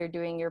you're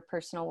doing your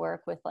personal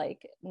work with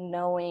like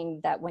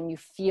knowing that when you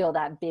feel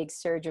that big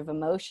surge of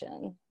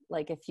emotion,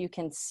 like if you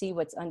can see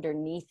what's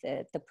underneath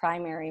it, the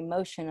primary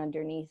emotion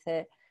underneath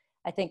it,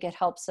 I think it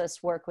helps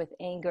us work with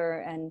anger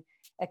and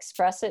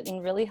express it in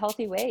really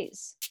healthy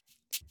ways.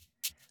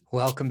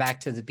 Welcome back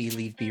to the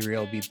Believe, Be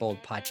Real, Be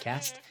Bold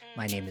podcast.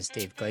 My name is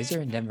Dave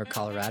Glazer in Denver,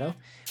 Colorado.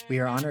 We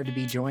are honored to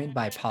be joined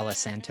by Paula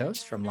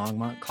Santos from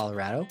Longmont,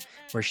 Colorado,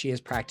 where she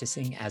is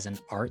practicing as an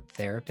art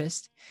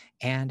therapist.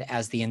 And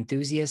as the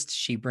enthusiast,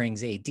 she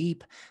brings a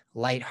deep,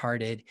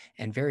 lighthearted,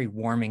 and very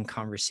warming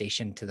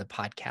conversation to the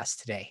podcast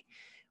today.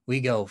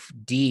 We go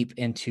deep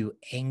into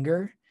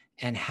anger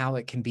and how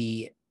it can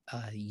be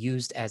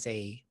used as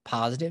a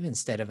positive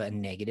instead of a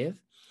negative.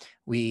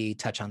 We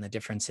touch on the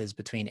differences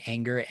between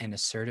anger and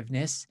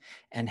assertiveness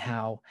and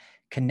how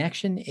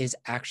connection is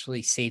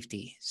actually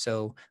safety.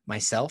 So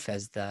myself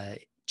as the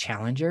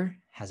challenger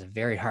has a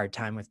very hard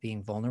time with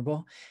being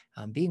vulnerable.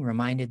 Being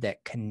reminded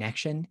that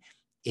connection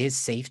is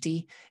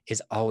safety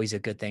is always a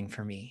good thing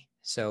for me.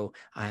 So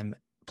I'm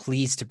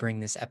pleased to bring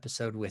this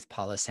episode with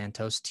Paula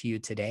Santos to you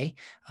today.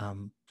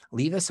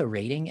 Leave us a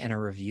rating and a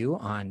review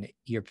on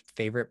your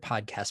favorite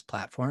podcast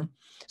platform.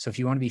 So if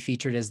you want to be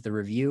featured as the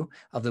review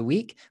of the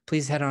week,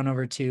 please head on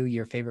over to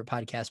your favorite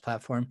podcast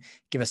platform,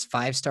 give us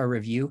 5-star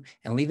review,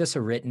 and leave us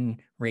a written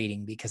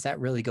rating, because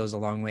that really goes a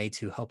long way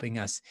to helping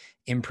us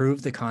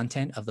improve the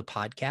content of the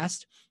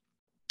podcast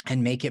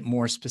and make it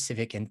more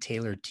specific and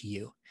tailored to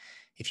you.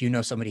 If you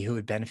know somebody who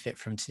would benefit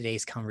from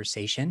today's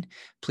conversation,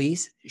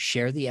 please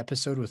share the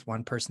episode with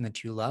one person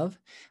that you love.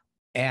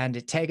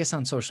 And tag us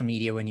on social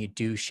media when you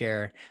do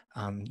share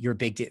your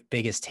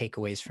biggest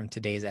takeaways from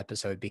today's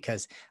episode,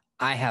 because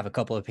I have a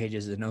couple of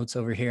pages of notes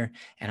over here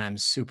and I'm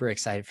super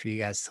excited for you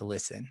guys to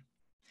listen.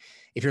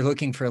 If you're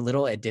looking for a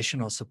little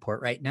additional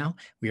support right now,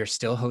 we are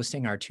still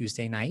hosting our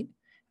Tuesday night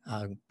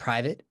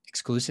private,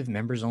 exclusive,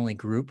 members-only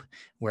group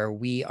where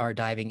we are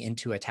diving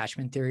into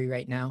attachment theory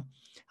right now.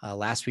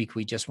 Last week,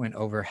 we just went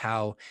over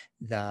how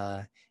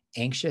the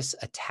anxious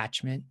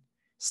attachment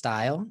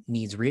style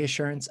needs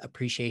reassurance,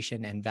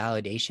 appreciation, and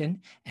validation,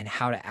 and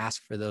how to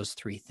ask for those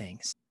 3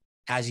 things.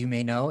 As you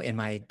may know, in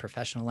my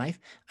professional life,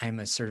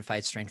 I'm a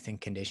certified strength and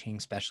conditioning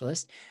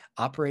specialist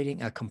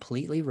operating a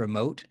completely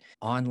remote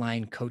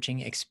online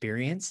coaching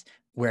experience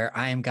where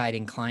I am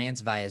guiding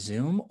clients via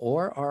Zoom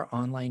or our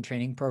online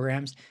training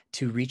programs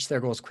to reach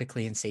their goals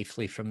quickly and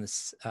safely from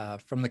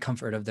the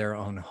comfort of their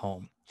own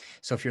home.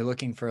 So if you're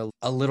looking for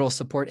a little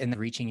support in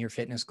reaching your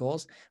fitness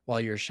goals while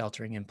you're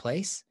sheltering in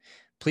place,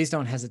 please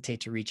don't hesitate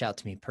to reach out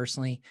to me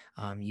personally.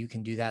 You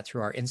can do that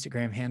through our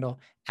Instagram handle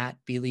at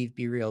Believe,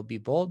 Be Real, Be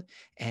Bold,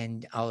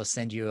 and I'll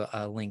send you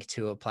a link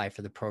to apply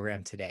for the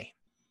program today.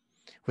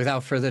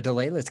 Without further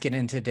delay, let's get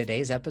into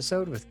today's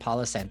episode with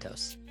Paula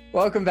Santos.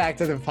 Welcome back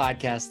to the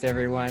podcast,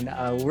 everyone.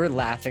 We're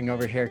laughing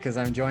over here because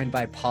I'm joined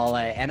by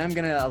Paula, and I'm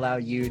going to allow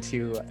you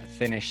to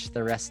finish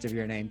the rest of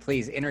your name.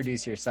 Please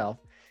introduce yourself.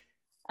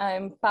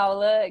 I'm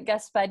Paula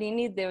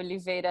Gasparini de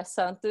Oliveira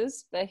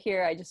Santos, but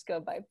here I just go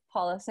by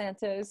Paula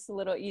Santos, a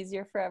little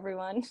easier for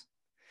everyone.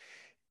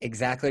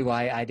 Exactly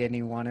why I didn't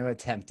even want to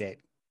attempt it.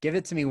 Give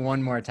it to me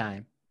one more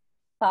time.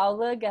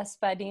 Paula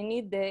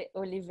Gasparini de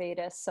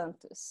Oliveira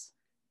Santos.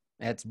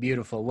 That's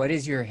beautiful. What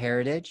is your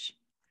heritage?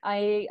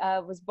 I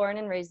was born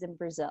and raised in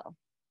Brazil.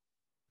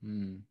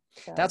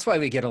 So. That's why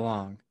we get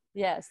along.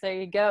 Yes, there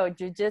you go.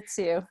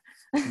 Jiu-jitsu.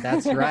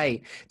 That's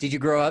right. Did you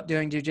grow up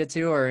doing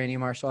jiu-jitsu or any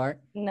martial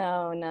art?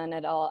 No, none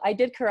at all. I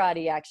did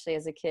karate actually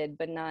as a kid,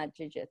 but not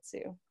jiu-jitsu.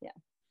 Yeah.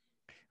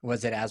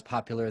 Was it as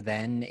popular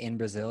then in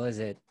Brazil as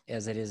it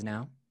is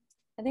now?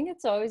 I think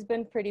it's always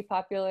been pretty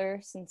popular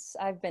since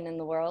I've been in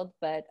the world,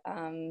 but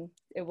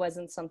it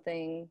wasn't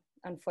something,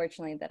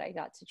 unfortunately, that I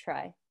got to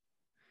try.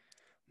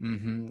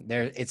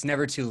 It's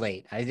never too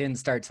late. I didn't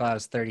start till I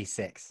was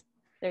 36.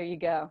 There you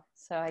go.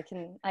 So I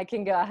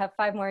can go. I have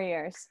 5 more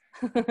years.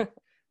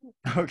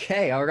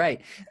 Okay. All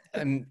right.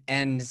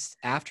 And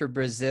after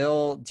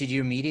Brazil, did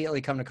you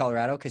immediately come to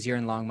Colorado? Because you're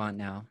in Longmont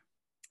now.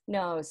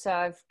 No.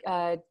 So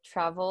I've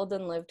traveled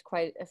and lived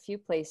quite a few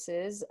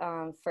places.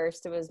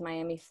 First, it was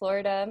Miami,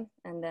 Florida,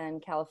 and then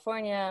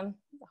California,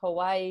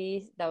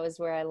 Hawaii. That was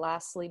where I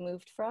lastly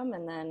moved from.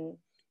 And then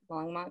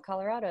Longmont,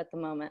 Colorado at the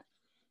moment.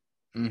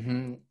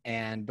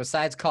 And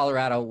besides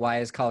Colorado, why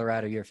is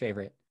Colorado your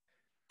favorite?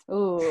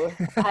 Ooh,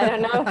 I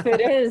don't know if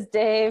it is,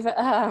 Dave.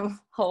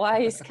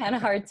 Hawaii's kind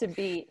of hard to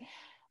beat.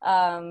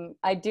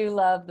 I do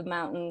love the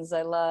mountains.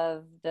 I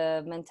love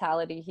the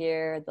mentality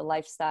here, the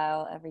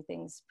lifestyle.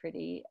 Everything's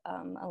pretty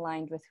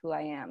aligned with who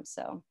I am.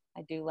 So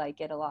I do like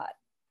it a lot.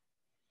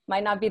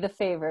 Might not be the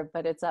favorite,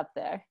 but it's up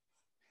there.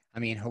 I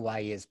mean,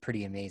 Hawaii is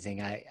pretty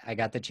amazing. I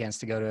got the chance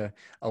to go to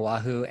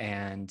Oahu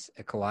and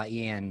Kauai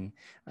and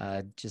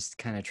just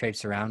kind of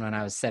traipse around when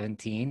I was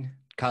 17,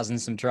 causing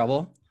some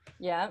trouble.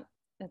 Yeah,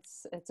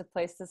 it's a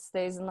place that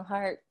stays in the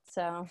heart.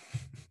 So.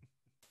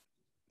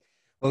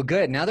 Well,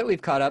 good. Now that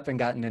we've caught up and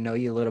gotten to know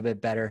you a little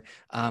bit better,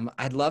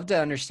 I'd love to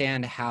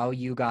understand how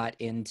you got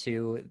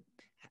into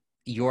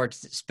your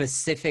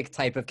specific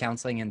type of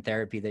counseling and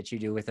therapy that you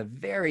do with a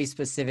very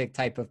specific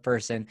type of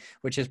person,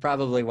 which is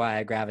probably why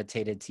I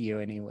gravitated to you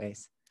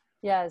anyways.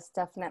 Yes,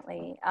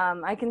 definitely.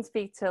 I can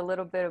speak to a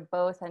little bit of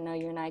both. I know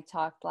you and I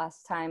talked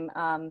last time.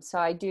 So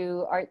I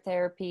do art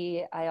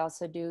therapy. I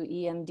also do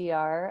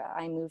EMDR,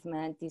 eye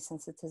movement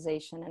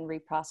desensitization and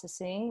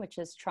reprocessing, which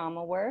is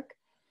trauma work.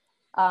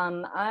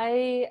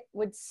 I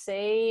would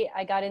say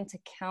I got into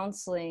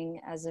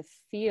counseling as a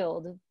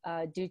field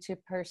due to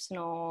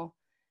personal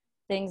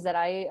things that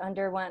I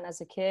underwent as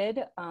a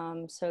kid.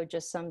 So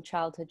just some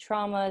childhood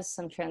traumas,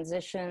 some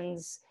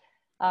transitions,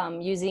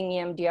 using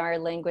EMDR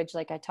language,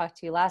 like I talked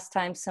to you last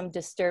time, some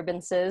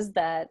disturbances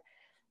that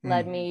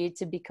led me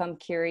to become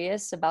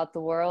curious about the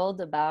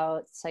world,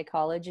 about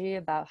psychology,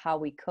 about how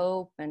we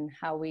cope and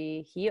how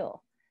we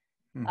heal.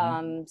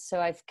 So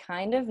I've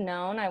kind of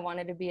known I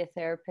wanted to be a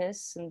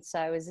therapist since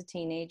I was a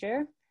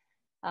teenager.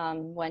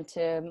 Went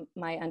to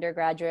my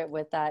undergraduate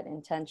with that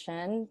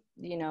intention,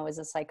 as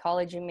a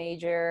psychology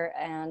major,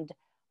 and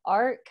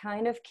art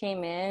kind of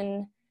came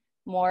in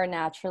more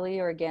naturally,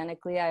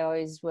 organically. I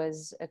always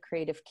was a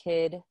creative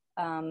kid,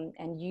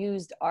 and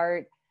used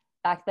art.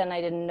 Back then I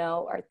didn't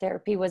know art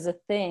therapy was a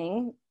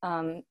thing,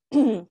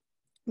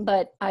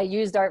 but I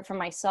used art for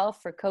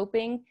myself for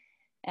coping.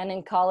 And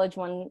in college,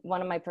 when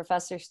one of my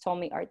professors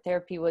told me art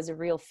therapy was a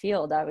real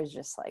field, I was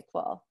just like,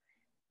 well,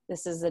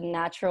 this is a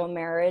natural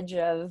marriage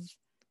of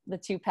the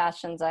two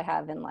passions I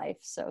have in life.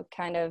 So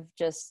kind of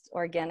just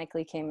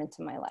organically came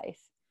into my life.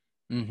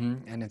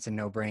 And it's a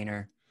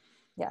no-brainer.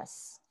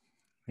 Yes.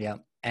 Yeah.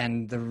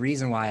 And the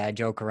reason why I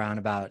joke around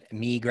about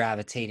me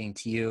gravitating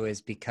to you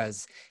is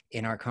because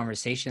in our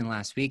conversation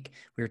last week,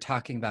 we were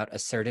talking about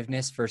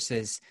assertiveness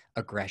versus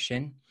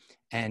aggression.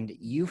 And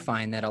you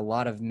find that a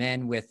lot of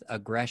men with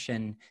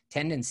aggression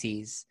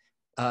tendencies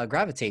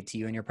gravitate to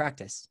you in your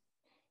practice.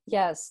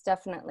 Yes,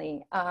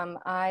 definitely.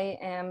 I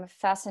am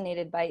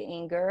fascinated by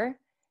anger,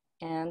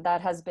 and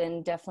that has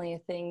been definitely a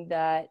thing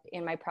that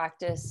in my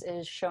practice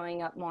is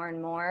showing up more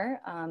and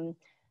more.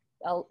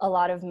 A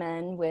lot of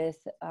men with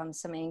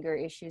some anger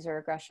issues or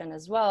aggression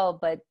as well,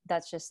 but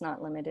that's just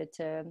not limited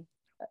to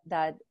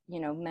that,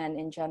 men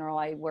in general.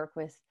 I work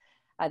with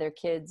either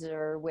kids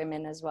or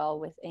women as well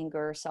with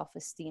anger or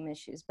self-esteem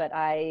issues. But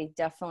I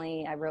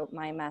wrote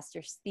my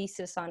master's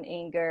thesis on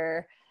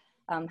anger,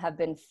 have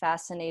been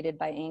fascinated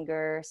by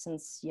anger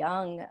since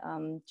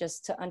young,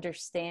 just to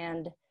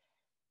understand,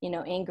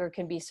 anger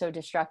can be so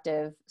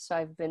destructive. So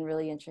I've been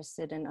really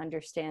interested in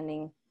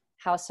understanding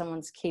how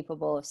someone's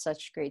capable of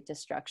such great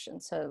destruction.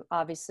 So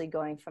obviously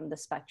going from the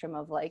spectrum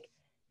of like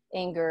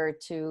anger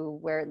to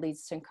where it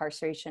leads to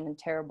incarceration and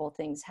terrible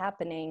things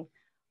happening,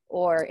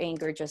 or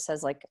anger just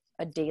as like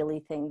a daily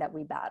thing that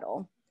we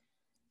battle.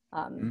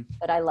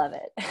 But I love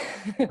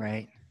it.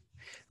 Right.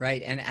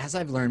 Right. And as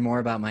I've learned more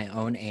about my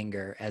own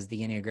anger as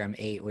the Enneagram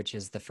 8, which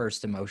is the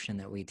first emotion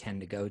that we tend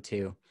to go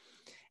to,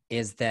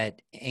 is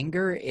that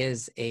anger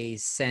is a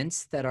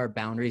sense that our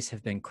boundaries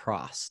have been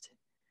crossed.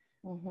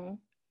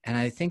 And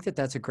I think that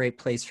that's a great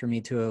place for me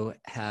to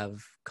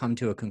have come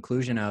to a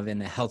conclusion of in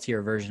the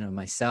healthier version of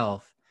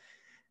myself,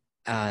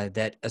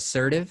 that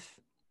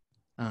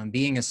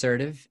being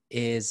assertive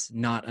is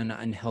not an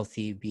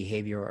unhealthy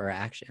behavior or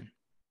action.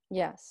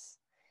 Yes.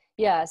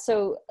 Yeah.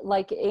 So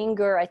like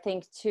anger, I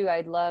think too,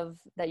 I'd love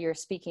that you're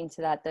speaking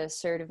to that, the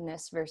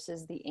assertiveness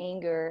versus the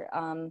anger.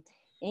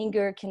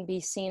 Anger can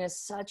be seen as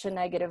such a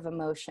negative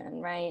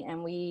emotion, right?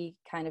 And we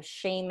kind of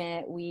shame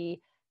it.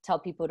 We tell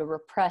people to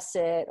repress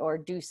it or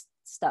do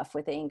stuff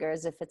with anger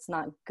as if it's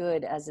not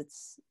good as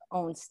its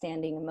own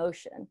standing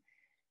emotion.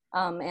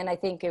 And I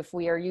think if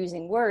we are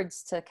using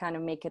words to kind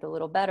of make it a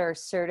little better,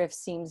 assertive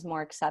seems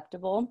more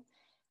acceptable.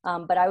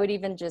 But I would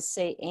even just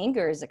say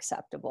anger is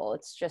acceptable.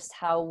 It's just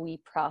how we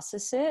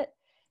process it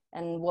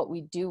and what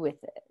we do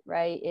with it,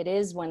 right? It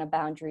is when a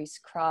boundary is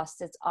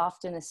crossed. It's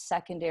often a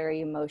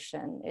secondary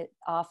emotion. It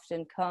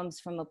often comes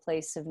from a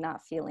place of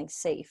not feeling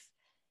safe.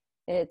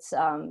 It's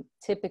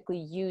typically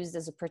used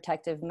as a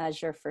protective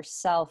measure for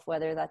self,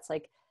 whether that's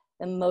like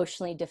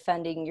emotionally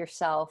defending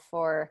yourself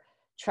or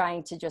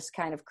trying to just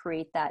kind of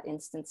create that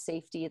instant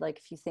safety. Like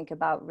if you think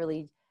about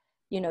really,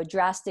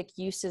 drastic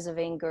uses of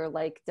anger,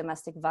 like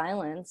domestic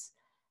violence,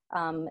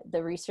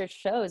 the research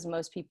shows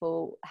most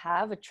people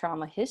have a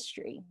trauma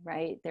history,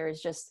 right? There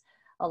is just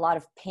a lot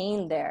of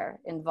pain there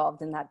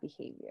involved in that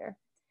behavior.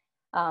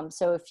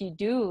 So if you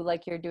do,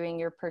 like you're doing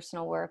your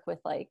personal work with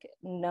like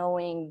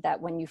knowing that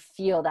when you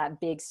feel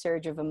that big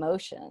surge of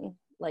emotion,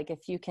 like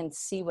if you can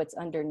see what's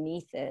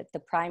underneath it, the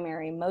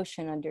primary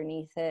emotion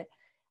underneath it,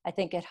 I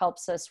think it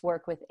helps us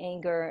work with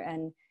anger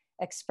and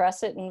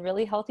express it in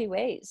really healthy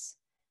ways.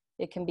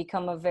 It can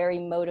become a very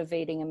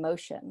motivating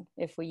emotion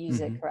if we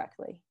use it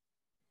correctly.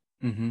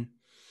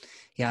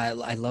 Yeah,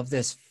 I love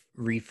this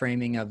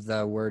reframing of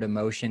the word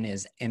emotion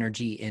is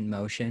energy in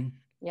motion.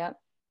 Yep.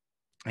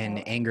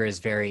 And anger is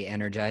very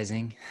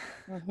energizing.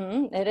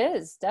 It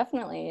is,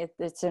 definitely.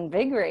 It's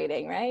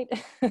invigorating, right?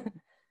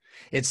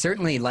 It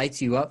certainly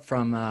lights you up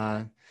from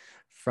a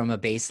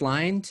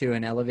baseline to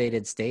an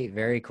elevated state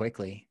very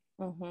quickly.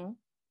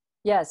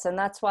 Yes, and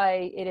that's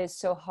why it is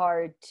so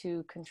hard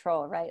to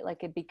control, right?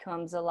 Like it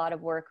becomes a lot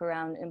of work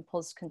around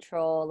impulse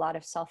control, a lot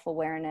of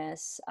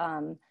self-awareness,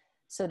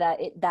 so that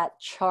that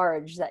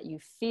charge that you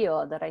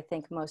feel, that I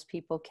think most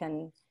people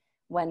can,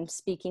 when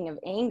speaking of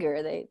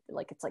anger, they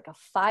like, it's like a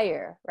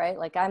fire, right?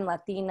 Like I'm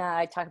Latina,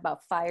 I talk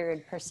about fire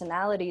and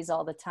personalities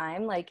all the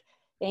time. Like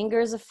anger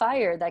is a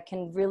fire that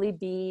can really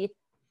be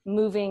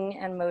moving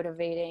and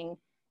motivating.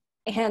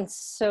 And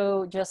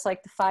so just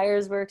like the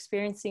fires we're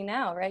experiencing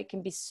now, right,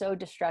 can be so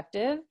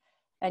destructive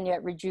and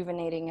yet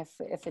rejuvenating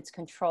if it's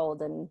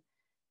controlled and,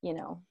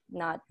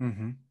 not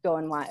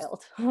going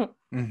wild.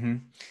 Mm-hmm.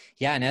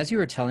 Yeah. And as you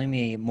were telling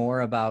me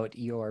more about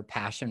your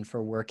passion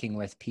for working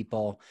with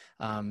people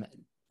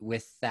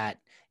with that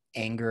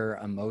anger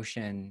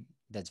emotion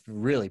that's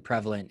really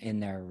prevalent in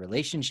their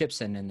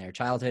relationships and in their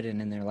childhood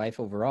and in their life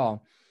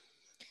overall,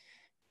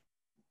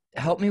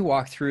 help me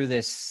walk through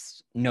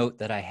this note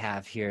that I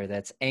have here.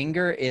 That's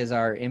anger is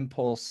our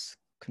impulse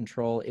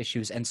control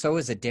issues, and so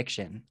is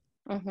addiction.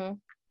 Mm-hmm.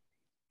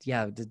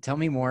 Yeah. Tell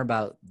me more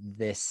about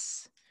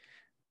this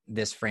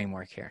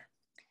framework here.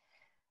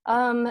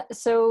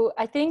 So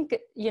I think,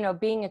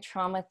 being a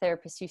trauma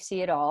therapist, you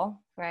see it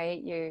all, right?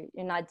 You're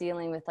not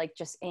dealing with like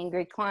just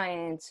angry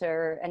clients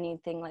or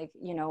anything like,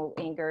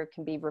 anger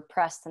can be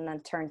repressed and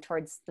then turned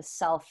towards the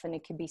self, and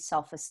it could be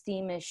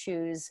self-esteem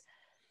issues.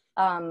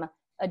 Um,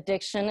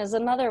 Addiction is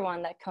another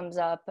one that comes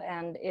up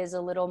and is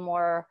a little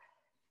more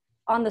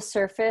on the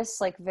surface,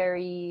 like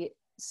very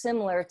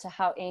similar to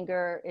how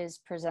anger is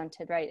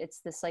presented, right? It's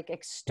this like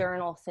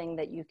external thing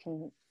that you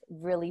can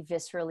really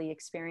viscerally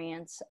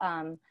experience.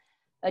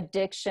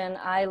 Addiction,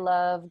 I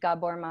love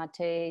Gabor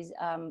Mate's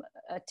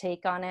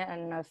take on it. I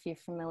don't know if you're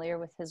familiar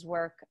with his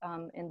work.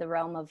 In the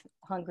Realm of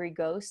Hungry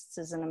Ghosts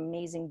is an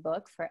amazing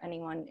book for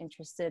anyone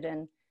interested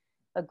in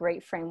a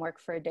great framework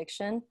for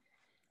addiction.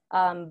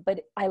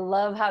 But I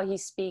love how he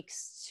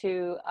speaks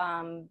to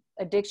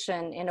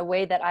addiction in a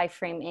way that I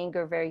frame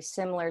anger very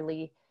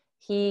similarly.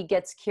 He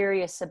gets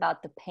curious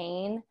about the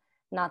pain,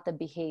 not the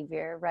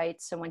behavior,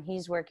 right? So when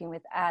he's working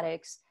with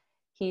addicts,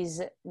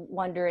 he's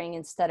wondering,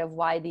 instead of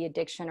why the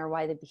addiction or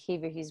why the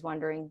behavior, he's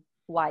wondering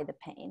why the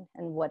pain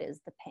and what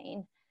is the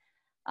pain.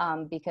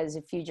 Because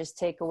if you just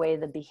take away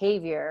the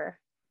behavior,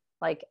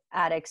 like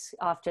addicts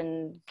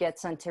often get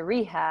sent to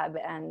rehab,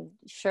 and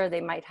sure,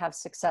 they might have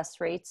success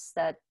rates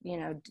that,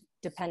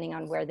 depending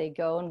on where they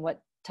go and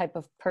what type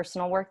of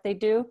personal work they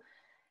do,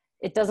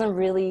 it doesn't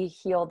really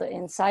heal the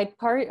inside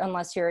part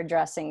unless you're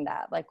addressing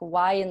that. Like,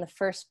 why in the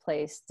first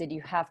place did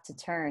you have to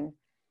turn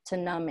to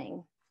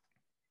numbing,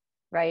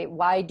 right?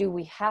 Why do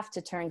we have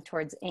to turn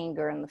towards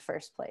anger in the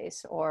first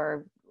place,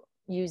 or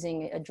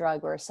using a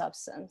drug or a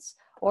substance,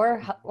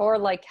 or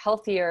like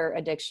healthier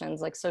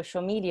addictions like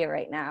social media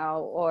right now,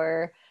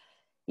 or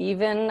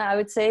even I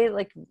would say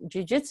like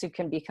jujitsu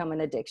can become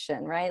an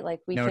addiction, right? Like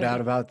No doubt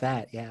about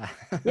that. Yeah.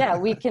 yeah,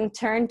 we can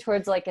turn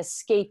towards like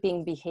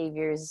escaping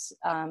behaviors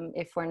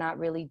if we're not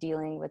really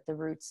dealing with the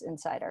roots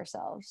inside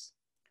ourselves.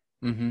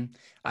 Mm-hmm.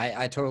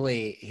 I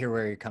totally hear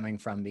where you're coming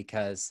from,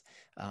 because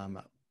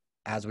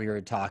as we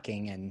were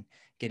talking and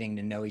getting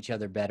to know each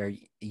other better,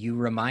 you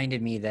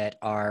reminded me that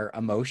our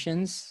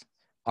emotions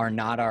are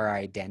not our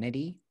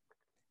identity.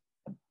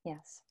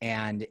 Yes.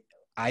 And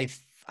I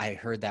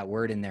heard that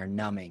word in there,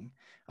 numbing.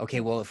 Okay,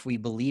 well, if we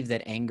believe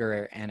that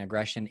anger and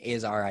aggression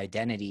is our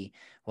identity,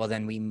 well,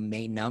 then we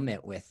may numb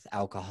it with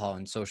alcohol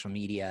and social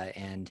media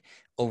and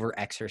over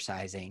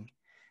exercising.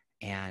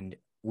 And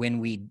when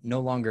we no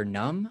longer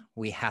numb,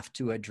 we have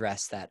to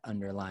address that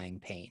underlying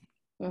pain.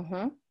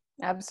 Mm-hmm.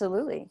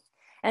 Absolutely.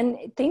 And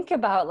think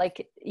about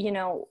like,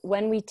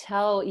 when we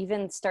tell,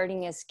 even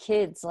starting as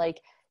kids,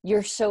 like,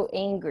 you're so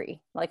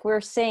angry, like we're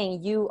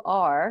saying you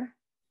are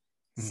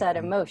said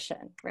Mm-hmm.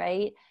 emotion,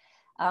 right?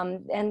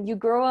 And you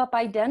grow up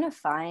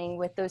identifying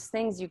with those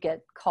things you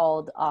get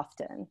called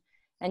often,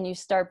 and you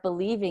start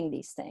believing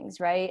these things,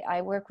 right?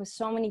 I work with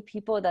so many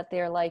people that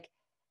they're like,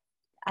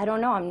 I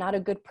don't know, I'm not a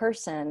good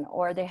person,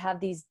 or they have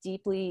these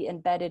deeply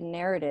embedded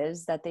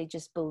narratives that they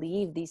just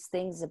believe these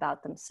things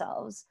about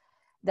themselves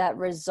that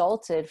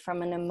resulted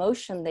from an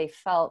emotion they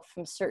felt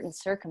from certain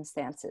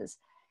circumstances,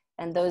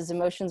 and those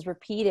emotions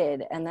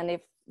repeated, and then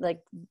if like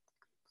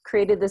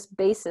created this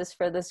basis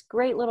for this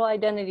great little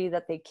identity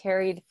that they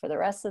carried for the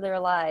rest of their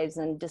lives,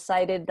 and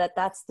decided that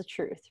that's the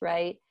truth,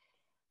 right?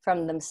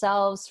 From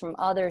themselves, from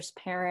others,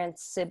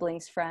 parents,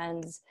 siblings,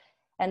 friends.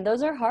 And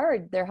those are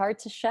hard. They're hard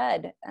to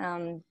shed.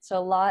 So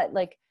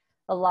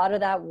a lot of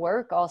that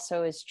work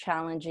also is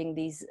challenging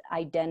these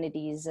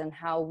identities, and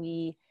how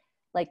we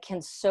like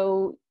can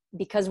so,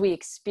 because we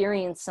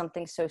experience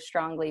something so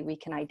strongly, we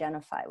can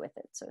identify with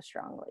it so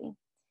strongly.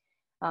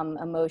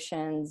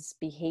 Emotions,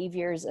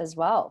 behaviors as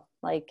well.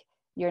 Like,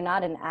 you're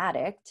not an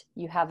addict,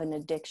 you have an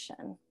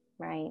addiction,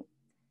 right?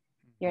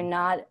 You're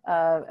not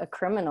a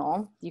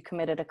criminal, you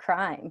committed a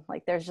crime.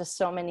 Like, there's just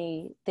so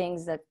many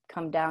things that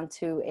come down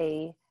to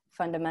a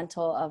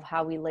fundamental of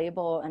how we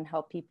label and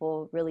help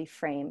people really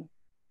frame.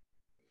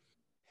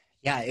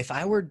 Yeah, if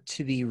I were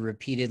to be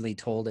repeatedly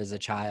told as a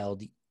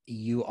child,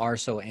 you are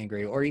so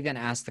angry, or even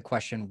ask the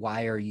question,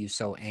 why are you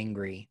so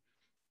angry?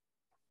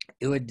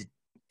 It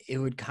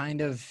would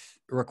kind of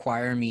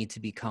require me to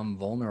become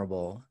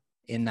vulnerable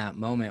in that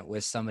moment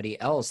with somebody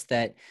else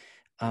that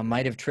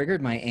might have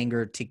triggered my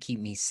anger to keep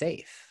me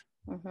safe.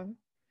 Mm-hmm.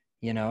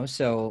 You know,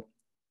 so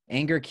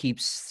anger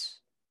keeps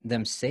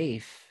them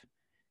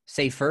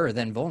safer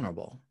than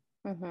vulnerable.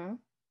 Mm-hmm.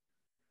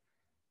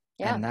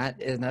 Yeah.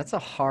 And that's a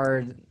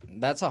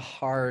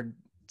hard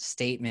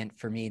statement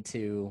for me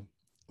to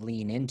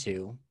lean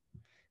into,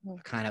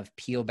 kind of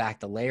peel back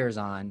the layers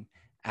on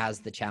as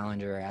the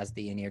challenger, as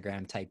the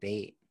Enneagram type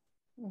 8.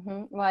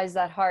 Mm-hmm. Why is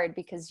that hard?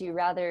 Because you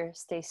rather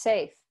stay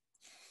safe.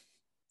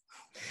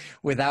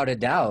 Without a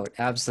doubt,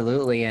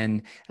 absolutely.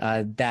 And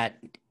that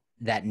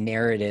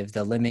narrative,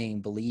 the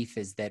limiting belief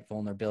is that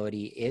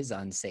vulnerability is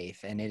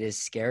unsafe and it is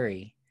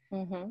scary.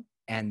 Mm-hmm.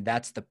 And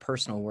that's the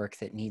personal work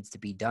that needs to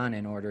be done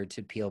in order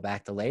to peel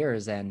back the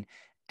layers and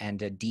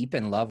to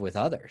deepen love with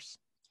others.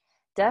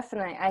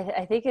 Definitely.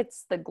 I think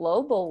it's the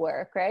global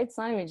work, right? It's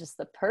not even just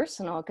the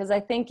personal, because I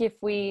think if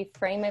we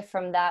frame it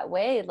from that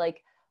way,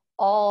 like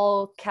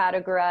all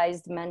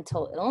categorized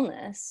mental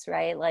illness,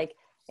 right? Like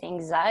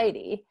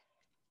anxiety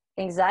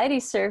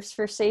serves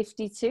for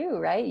safety too,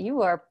 right?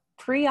 You are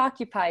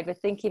preoccupied with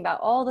thinking about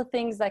all the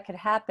things that could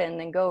happen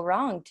and go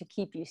wrong to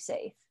keep you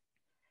safe.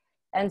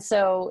 And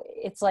so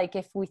it's like,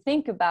 if we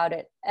think about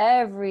it,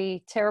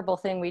 every terrible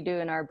thing we do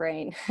in our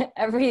brain,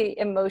 every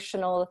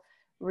emotional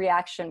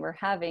reaction we're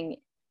having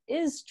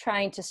is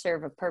trying to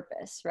serve a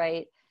purpose,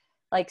 right?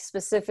 Like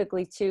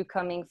specifically too,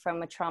 coming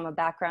from a trauma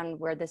background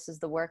where this is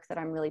the work that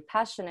I'm really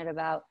passionate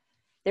about,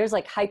 there's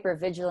like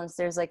hypervigilance,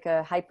 there's like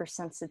a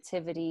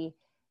hypersensitivity,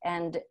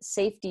 and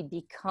safety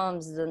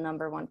becomes the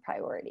number one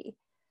priority.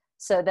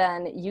 So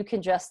then you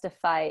can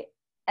justify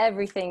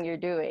everything you're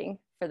doing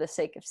for the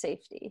sake of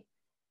safety.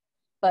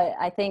 But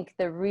I think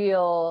the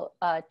real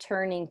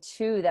turning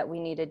to that we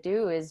need to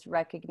do is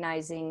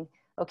recognizing,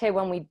 okay,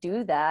 when we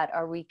do that,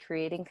 are we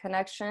creating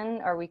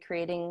connection? Are we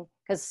creating,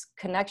 because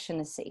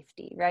connection is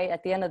safety, right?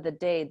 At the end of the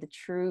day, the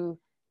true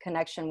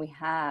connection we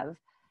have,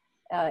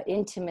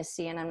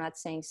 intimacy, and I'm not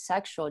saying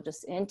sexual,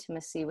 just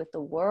intimacy with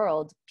the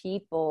world,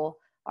 people,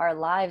 our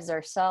lives,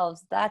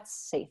 ourselves, that's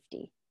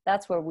safety.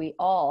 That's where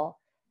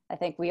I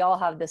think we all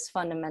have this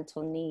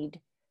fundamental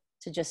need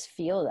to just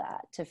feel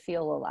that, to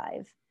feel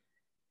alive.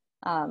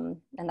 And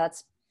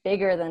that's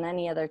bigger than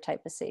any other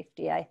type of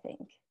safety, I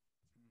think.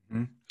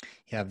 Mm-hmm.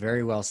 Yeah,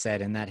 very well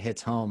said. And that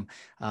hits home.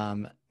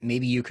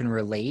 Maybe you can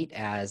relate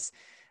as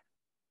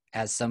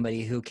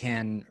somebody who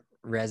can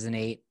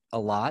resonate a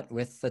lot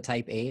with the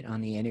type 8 on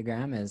the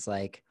Enneagram, is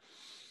like,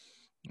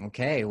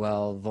 okay,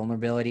 well,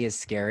 vulnerability is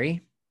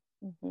scary.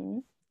 Mm-hmm.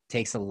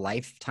 Takes a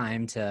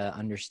lifetime to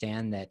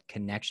understand that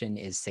connection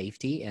is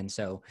safety. And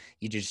so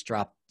you just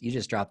dropped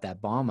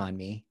that bomb on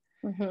me.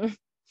 Mm-hmm.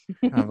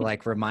 Of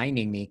like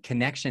reminding me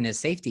connection is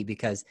safety,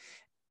 because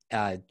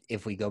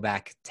if we go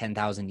back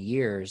 10,000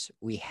 years,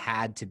 we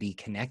had to be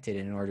connected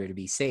in order to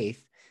be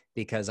safe,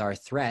 because our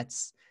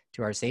threats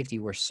to our safety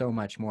were so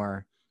much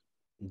more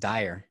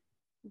dire.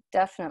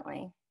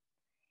 Definitely.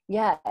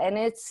 Yeah. And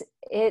it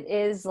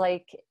is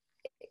like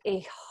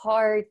a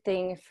hard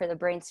thing for the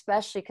brain,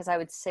 especially because I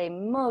would say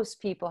most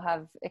people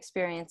have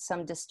experienced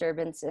some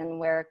disturbance in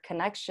where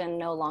connection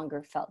no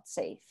longer felt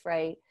safe,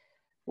 right?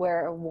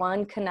 Where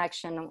one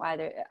connection,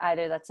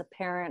 either that's a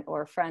parent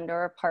or a friend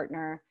or a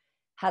partner,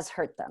 has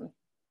hurt them,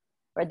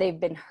 or they've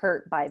been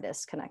hurt by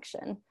this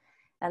connection.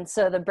 And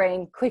so the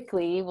brain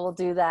quickly will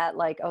do that,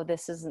 like, oh,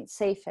 this isn't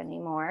safe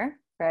anymore,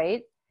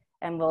 right?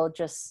 And we'll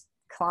just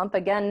clump,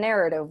 again,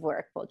 narrative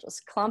work. We'll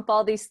just clump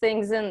all these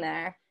things in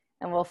there,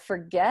 and we'll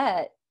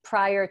forget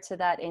prior to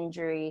that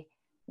injury,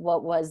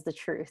 what was the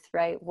truth,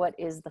 right? What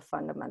is the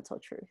fundamental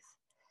truth?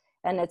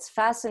 And it's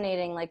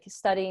fascinating, like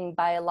studying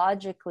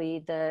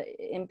biologically the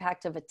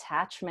impact of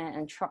attachment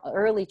and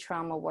early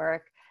trauma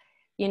work.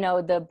 You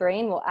know, the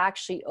brain will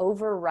actually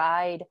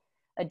override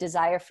a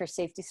desire for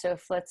safety. So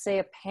if, let's say,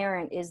 a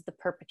parent is the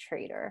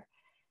perpetrator,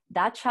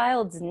 that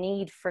child's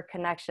need for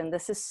connection,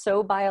 this is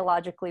so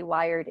biologically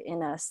wired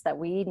in us that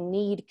we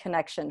need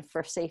connection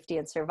for safety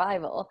and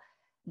survival.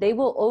 They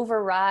will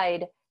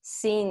override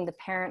seeing the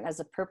parent as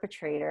a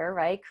perpetrator,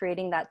 right?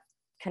 Creating that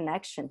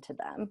connection to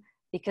them,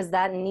 because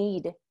that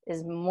need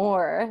is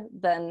more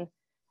than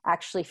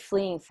actually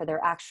fleeing for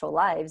their actual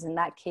lives. In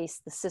that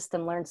case, the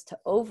system learns to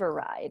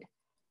override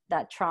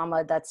that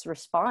trauma that's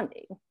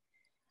responding.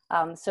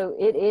 So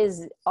it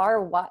is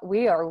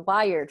we are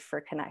wired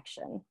for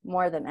connection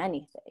more than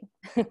anything.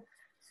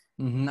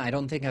 Mm-hmm. I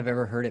don't think I've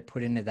ever heard it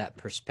put into that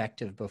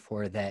perspective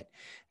before, that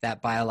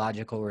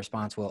biological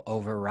response will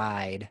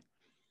override,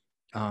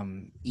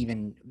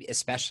 even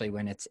especially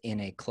when it's in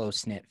a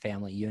close-knit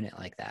family unit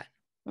like that.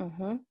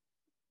 Mm-hmm.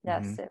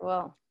 Yes, Mm-hmm. it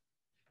will.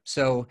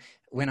 So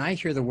when I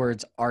hear the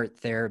words art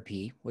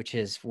therapy, which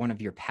is one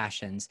of your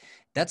passions,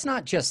 that's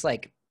not just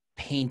like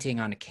painting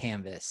on a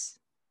canvas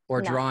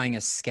or drawing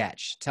a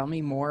sketch. Tell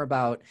me more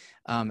about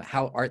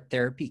how art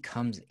therapy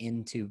comes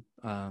into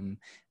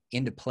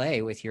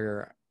play with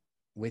your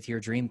with your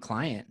dream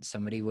client,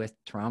 somebody with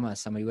trauma,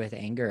 somebody with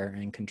anger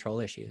and control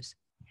issues?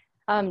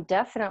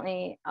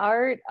 Definitely.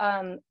 Art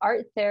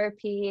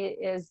therapy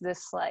is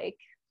this like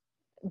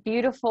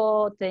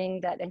beautiful thing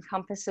that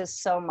encompasses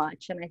so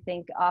much. And I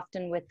think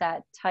often with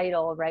that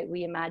title, right,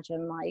 we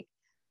imagine like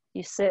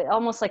you sit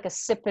almost like a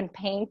sip and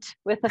paint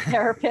with a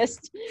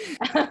therapist.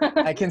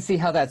 I can see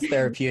how that's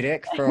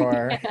therapeutic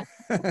for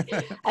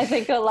Yeah. I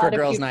think a for lot of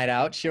girls' people, night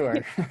out,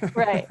 sure.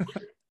 right.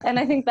 And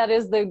I think that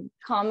is the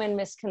common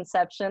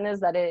misconception,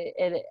 is that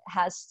it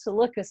has to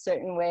look a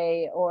certain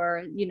way,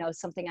 or, you know,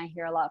 something I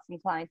hear a lot from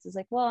clients is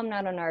like, well, I'm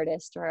not an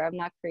artist, or I'm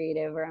not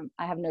creative, or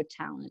I have no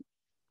talent.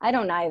 I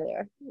don't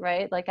either,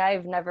 right? Like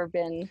I've never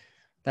been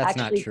That's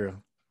not actually, true.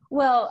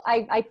 well,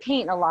 I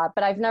paint a lot,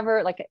 but I've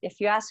never, like, if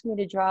you ask me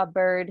to draw a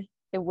bird,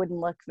 it wouldn't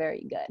look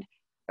very good,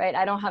 right?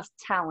 I don't have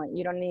talent.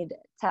 You don't need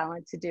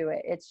talent to do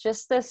it. It's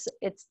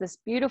this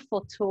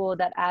beautiful tool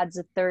that adds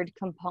a third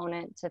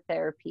component to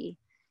therapy,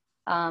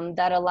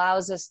 that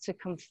allows us to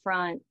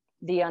confront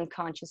the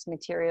unconscious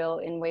material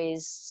in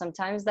ways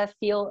sometimes that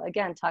feel,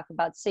 again, talk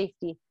about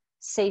safety,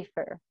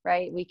 safer,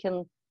 right? We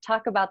can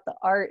talk about the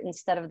art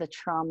instead of the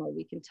trauma.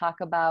 We can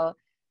talk about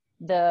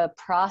the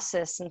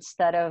process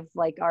instead of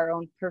like our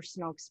own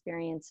personal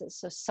experiences.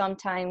 So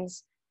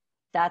sometimes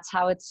that's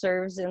how it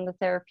serves in the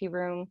therapy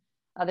room.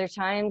 Other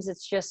times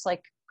it's just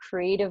like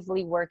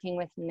creatively working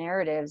with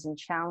narratives and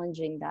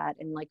challenging that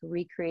and like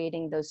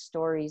recreating those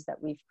stories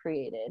that we've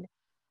created.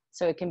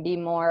 So it can be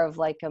more of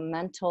like a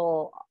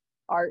mental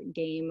art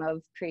game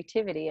of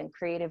creativity and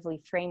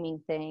creatively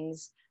framing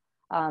things.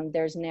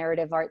 There's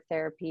narrative art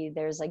therapy.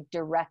 There's like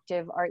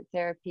directive art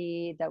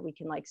therapy, that we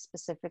can like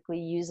specifically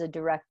use a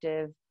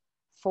directive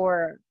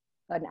for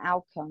an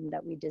outcome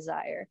that we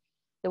desire.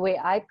 The way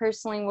I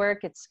personally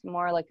work, it's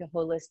more like a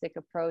holistic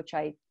approach.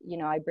 I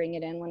bring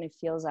it in when it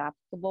feels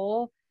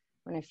applicable,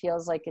 when it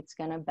feels like it's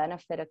going to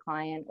benefit a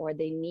client or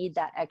they need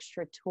that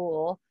extra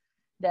tool,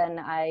 then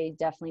I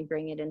definitely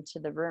bring it into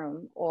the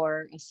room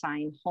or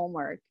assign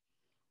homework.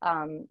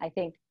 I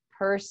think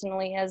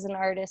personally, as an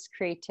artist,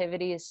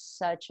 creativity is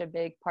such a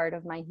big part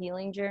of my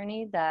healing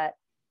journey that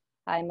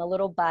I'm a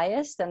little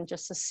biased and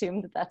just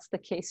assume that that's the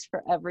case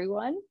for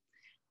everyone.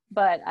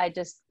 But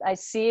I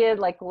see it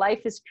like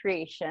life is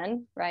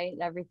creation, right?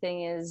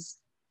 Everything is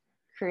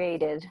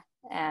created.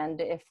 And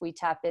if we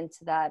tap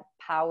into that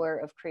power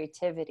of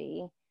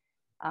creativity,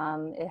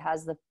 it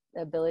has the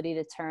ability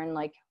to turn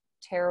like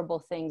terrible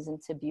things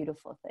into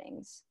beautiful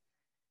things.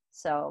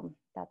 So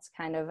that's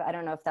kind of, I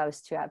don't know if that was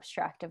too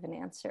abstract of an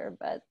answer,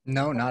 but.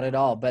 No, not at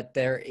all. But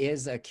there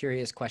is a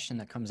curious question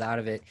that comes out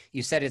of it.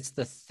 You said it's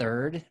the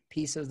third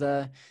piece of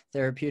the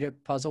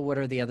therapeutic puzzle. What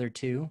are the other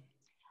two?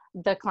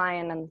 The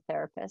client and the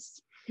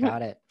therapist.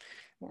 Got it.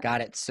 Yeah.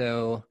 Got it.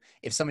 So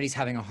if somebody's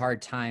having a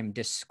hard time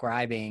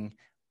describing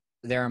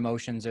their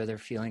emotions or their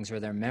feelings or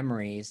their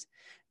memories,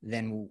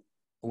 then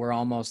we're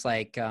almost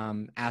like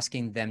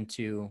asking them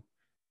to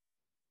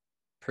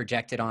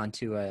project it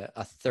onto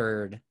a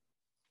third,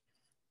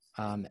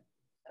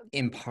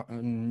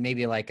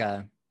 maybe like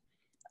a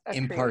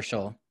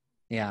impartial,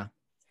 yeah,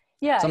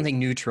 Yeah. something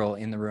neutral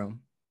in the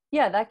room.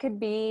 Yeah, that could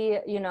be,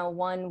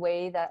 one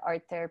way that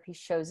art therapy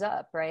shows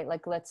up, right?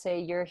 Like, let's say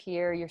you're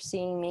here, you're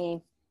seeing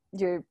me,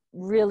 you're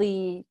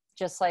really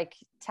just like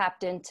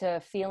tapped into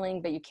a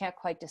feeling, but you can't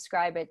quite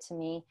describe it to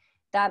me.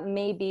 That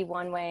may be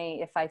one way,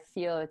 if I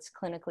feel it's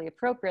clinically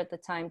appropriate at the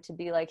time, to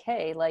be like,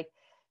 hey, like,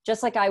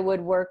 just like I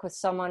would work with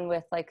someone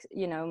with like,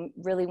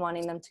 really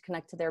wanting them to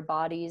connect to their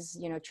bodies.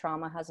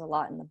 Trauma has a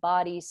lot in the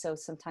body. So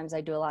sometimes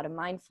I do a lot of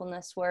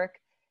mindfulness work.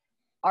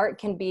 Art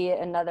can be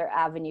another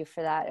avenue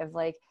for that, of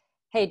like,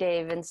 hey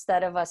Dave,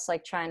 instead of us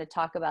like trying to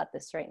talk about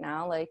this right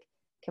now, like,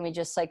 can we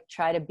just like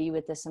try to be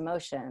with this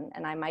emotion?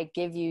 And I might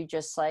give you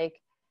just like,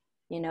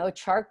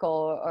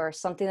 charcoal or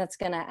something that's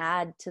going to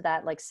add to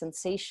that like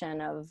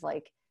sensation of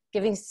like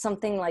giving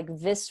something like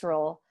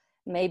visceral.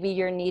 Maybe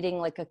you're needing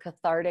like a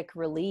cathartic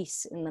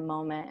release in the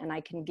moment, and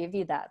I can give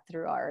you that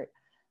through art.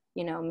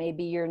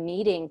 Maybe you're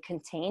needing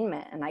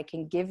containment, and I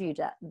can give you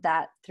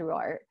that through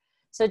art.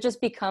 So it just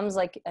becomes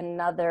like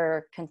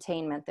another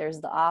containment.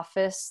 There's the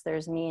office,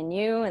 there's me and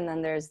you, and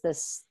then there's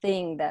this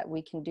thing that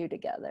we can do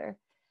together.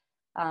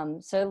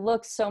 So it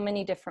looks so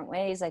many different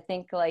ways. I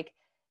think like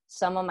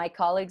some of my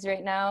colleagues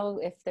right now,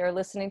 if they're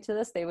listening to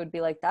this, they would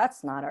be like,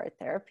 that's not art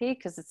therapy,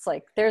 because it's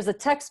like there's a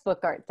textbook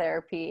art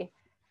therapy,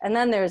 and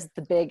then there's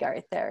the big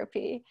art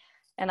therapy.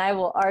 And I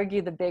will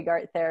argue the big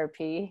art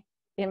therapy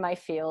in my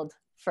field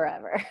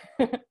forever.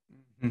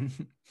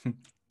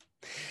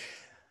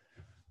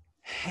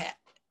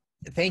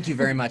 Thank you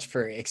very much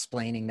for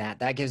explaining that.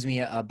 That gives me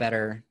a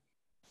better,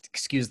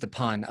 excuse the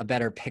pun, a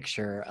better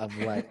picture of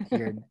what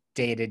your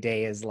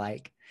day-to-day is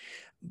like.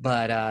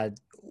 But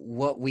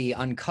what we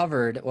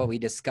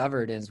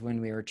discovered is when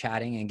we were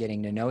chatting and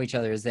getting to know each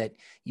other, is that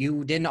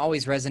you didn't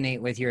always resonate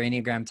with your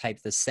Enneagram type,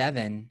 the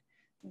 7,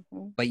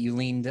 but you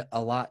leaned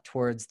a lot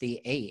towards the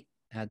 8.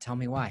 Tell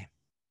me why.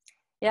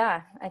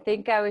 Yeah, I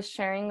think I was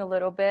sharing a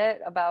little bit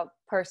about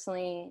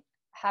personally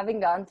having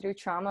gone through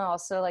trauma,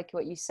 also like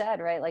what you said,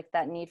 right? Like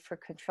that need for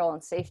control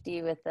and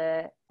safety with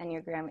the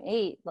Enneagram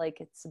 8, like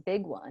it's a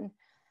big one.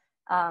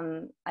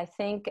 I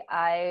think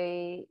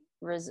I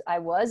was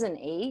an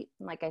 8.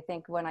 Like, I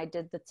think when I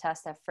did the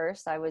test at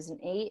first, I was an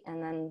 8.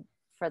 And then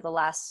for the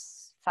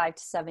last 5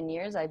 to 7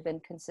 years, I've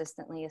been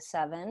consistently a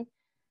 7.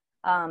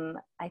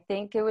 I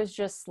think it was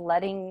just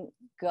letting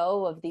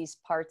go of these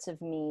parts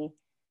of me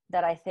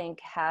that I think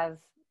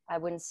I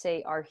wouldn't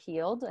say are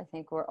healed. I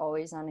think we're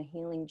always on a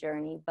healing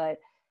journey, but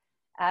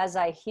as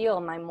I heal,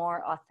 my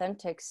more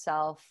authentic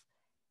self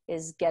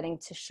is getting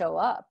to show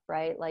up,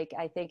 right? Like,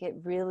 I think it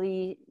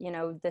really,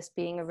 this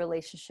being a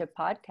relationship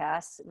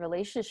podcast,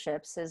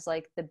 relationships is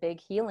like the big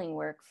healing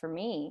work for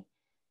me.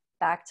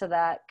 Back to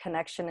that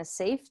connection of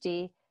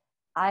safety,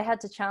 I had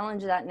to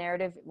challenge that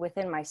narrative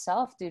within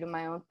myself due to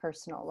my own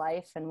personal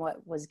life and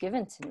what was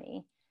given to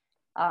me.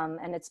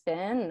 And it's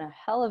been a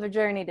hell of a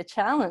journey to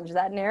challenge.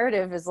 That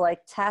narrative is like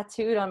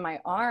tattooed on my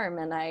arm,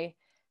 and I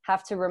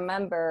have to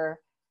remember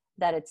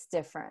that it's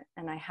different.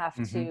 And I have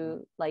to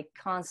like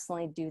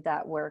constantly do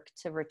that work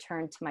to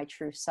return to my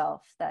true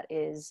self that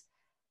is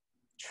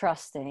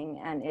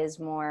trusting and is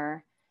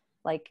more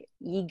like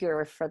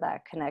eager for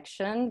that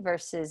connection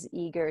versus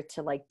eager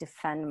to like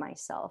defend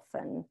myself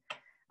and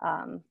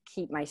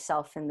keep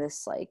myself in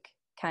this like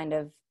kind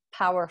of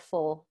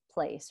powerful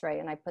place, right?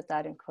 And I put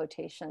that in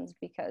quotations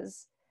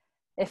because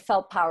it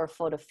felt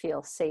powerful to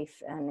feel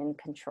safe and in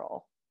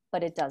control,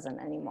 but it doesn't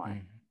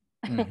anymore.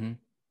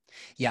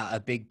 Yeah, a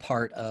big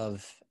part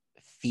of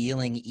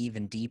feeling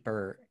even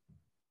deeper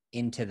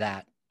into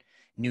that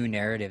new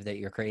narrative that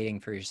you're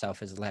creating for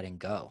yourself is letting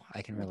go.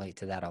 I can relate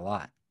to that a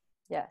lot.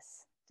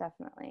 Yes,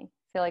 definitely.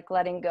 I feel like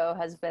letting go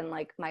has been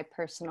like my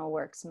personal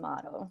works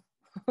motto.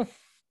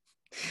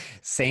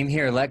 Same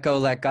here. Let go,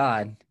 let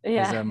God is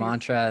Yeah. a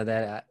mantra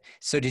that,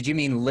 so did you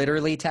mean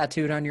literally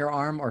tattooed on your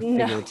arm or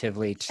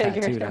figuratively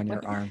tattooed on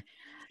your arm?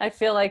 I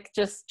feel like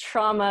just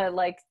trauma,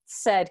 like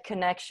said,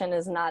 connection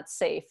is not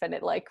safe. And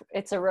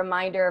it's a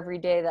reminder every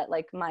day that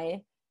like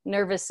my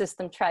nervous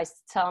system tries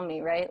to tell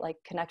me, right? Like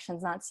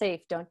connection's not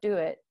safe. Don't do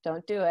it.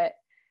 Don't do it.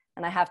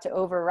 And I have to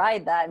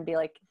override that and be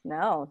like,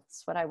 no,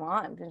 it's what I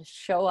want. I'm going to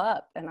show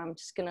up and I'm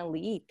just going to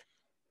leap.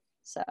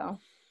 So.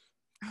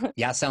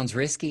 Yeah. Sounds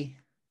risky.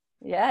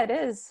 Yeah, it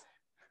is.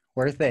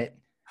 Worth it.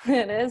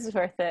 It is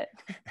worth it.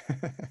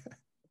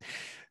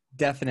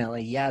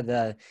 Definitely. Yeah.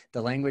 The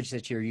language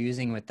that you're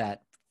using with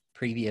that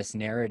previous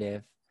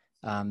narrative,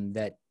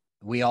 that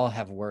we all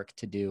have work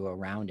to do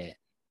around it,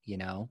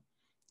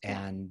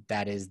 and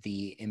that is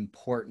the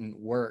important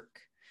work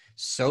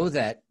so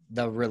that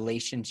the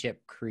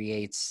relationship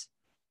creates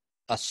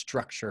a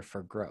structure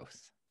for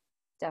growth.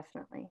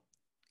 Definitely.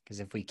 Because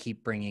if we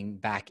keep bringing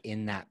back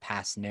in that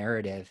past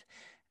narrative,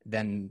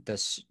 then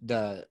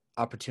the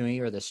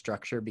opportunity or the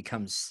structure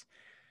becomes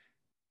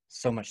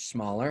so much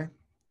smaller.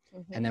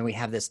 And then we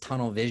have this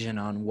tunnel vision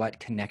on what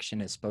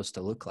connection is supposed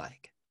to look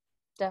like.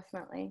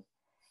 Definitely.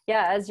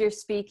 Yeah, as you're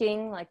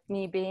speaking, like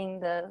me being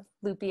the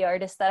loopy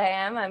artist that I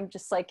am, I'm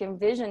just like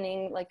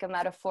envisioning like a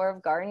metaphor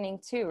of gardening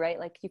too, right?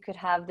 Like you could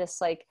have this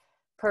like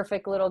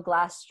perfect little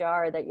glass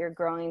jar that you're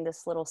growing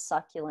this little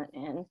succulent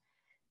in,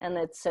 and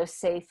it's so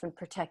safe and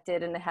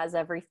protected and it has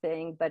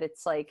everything, but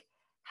it's like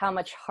how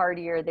much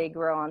hardier they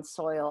grow on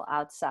soil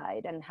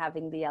outside and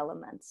having the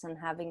elements and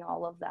having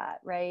all of that,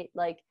 right?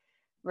 Like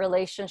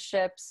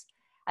relationships,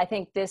 I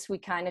think this we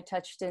kind of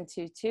touched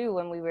into too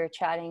when we were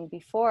chatting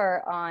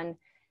before on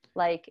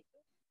like,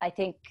 I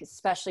think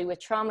especially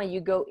with trauma, you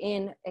go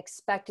in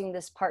expecting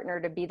this partner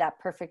to be that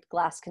perfect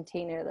glass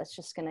container that's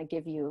just going to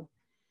give you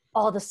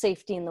all the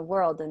safety in the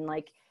world. And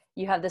like,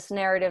 you have this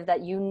narrative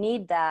that you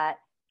need that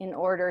in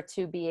order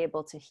to be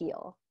able to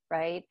heal,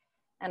 right?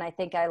 And I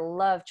think I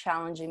love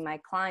challenging my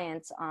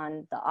clients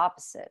on the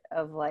opposite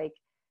of like,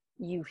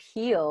 you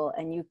heal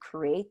and you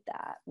create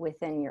that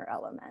within your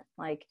element.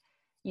 Like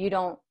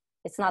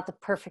it's not the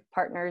perfect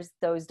partners.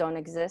 Those don't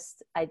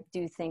exist. I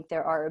do think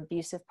there are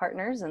abusive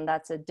partners, and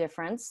that's a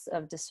difference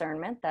of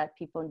discernment that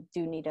people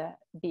do need to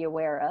be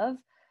aware of.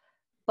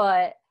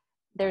 But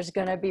there's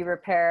going to be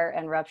repair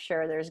and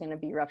rupture. There's going to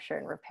be rupture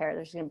and repair.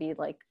 There's going to be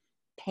like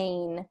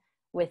pain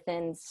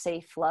within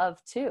safe love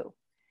too.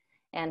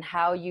 And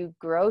how you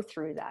grow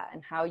through that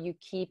and how you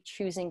keep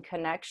choosing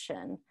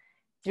connection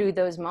through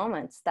those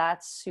moments,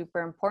 that's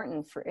super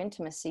important for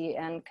intimacy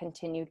and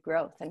continued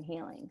growth and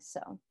healing.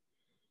 So.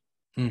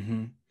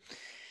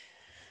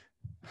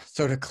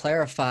 So to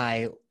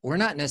clarify, we're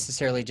not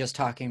necessarily just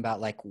talking about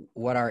like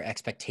what our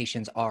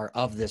expectations are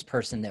of this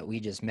person that we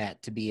just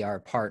met to be our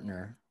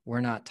partner.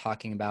 We're not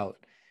talking about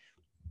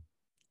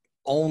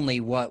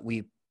only what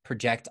we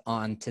project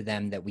onto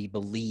them that we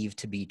believe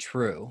to be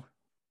true,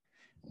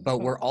 but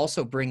we're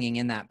also bringing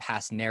in that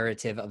past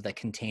narrative of the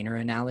container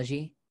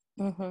analogy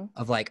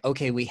of like,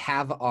 okay, we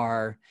have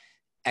our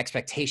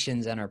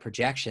expectations and our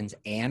projections,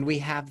 and we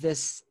have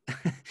this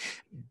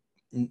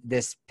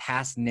this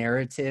past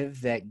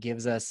narrative that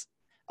gives us,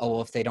 oh,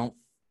 well, if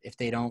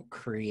they don't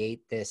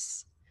create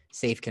this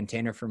safe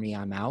container for me,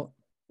 I'm out.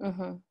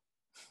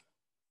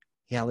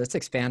 Yeah, let's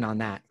expand on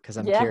that because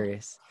I'm Yeah.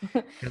 curious.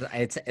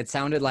 Because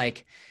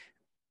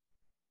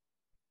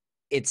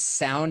it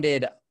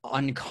sounded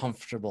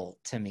uncomfortable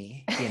to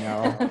me, you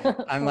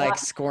know. I'm like Why?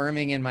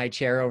 squirming in my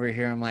chair over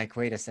here. I'm like,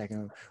 wait a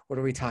second, what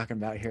are we talking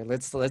about here?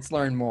 Let's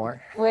learn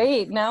more.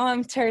 Wait, now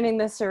I'm turning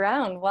this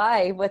around.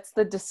 Why? What's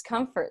the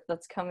discomfort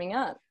that's coming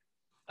up?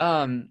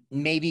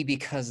 Maybe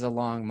because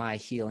along my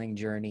healing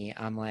journey,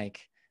 I'm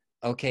like,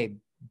 okay,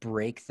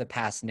 break the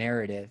past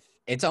narrative.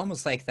 It's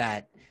almost like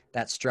that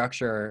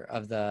structure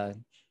of the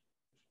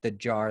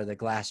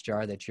glass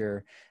jar that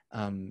you're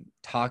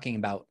talking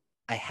about.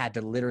 I had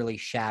to literally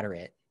shatter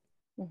it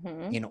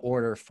Mm-hmm. in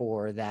order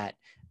for that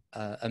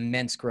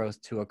immense growth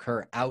to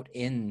occur out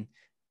in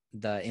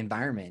the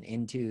environment,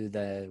 into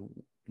the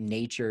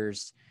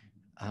nature's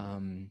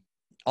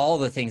all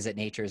the things that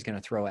nature is going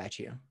to throw at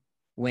you: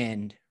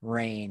 wind,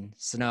 rain,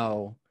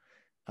 snow,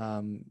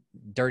 um,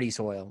 dirty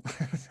soil.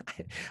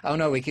 I don't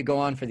know, we could go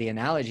on for the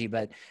analogy,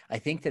 but I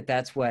think that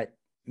that's what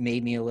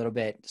made me a little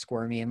bit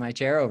squirmy in my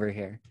chair over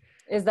here.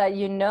 Is that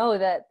you know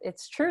that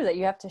it's true that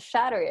you have to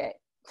shatter it,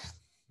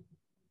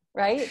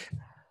 right?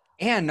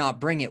 And not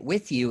bring it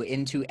with you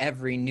into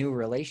every new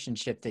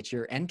relationship that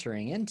you're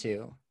entering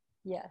into.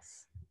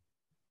 Yes.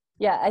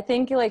 Yeah, I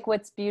think like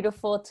what's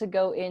beautiful to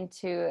go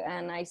into,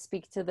 and I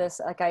speak to this,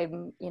 like I,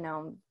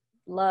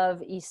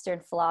 love Eastern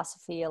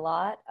philosophy a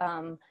lot.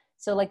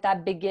 So like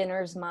that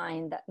beginner's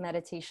mind that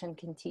meditation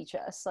can teach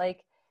us,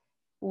 like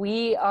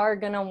we are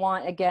going to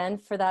want, again,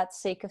 for that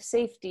sake of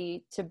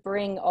safety, to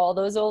bring all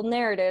those old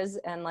narratives,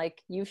 and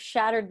like you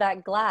shattered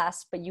that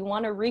glass, but you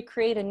want to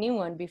recreate a new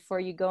one before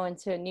you go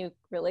into a new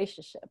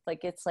relationship.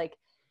 Like it's like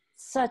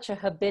such a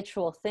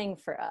habitual thing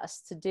for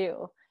us to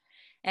do.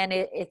 And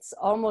it's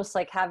almost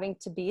like having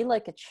to be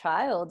like a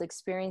child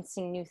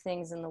experiencing new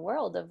things in the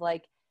world of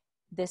like,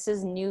 this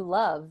is new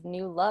love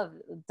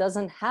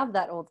doesn't have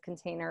that old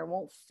container,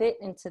 won't fit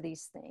into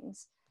these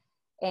things.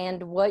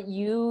 And what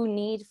you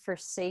need for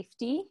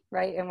safety,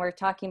 right? And we're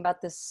talking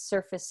about this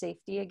surface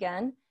safety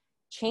again,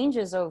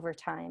 changes over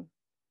time,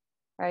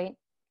 right?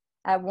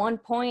 At one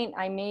point,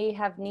 I may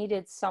have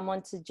needed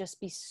someone to just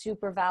be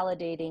super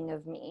validating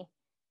of me.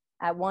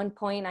 At one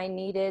point, I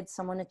needed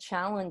someone to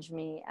challenge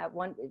me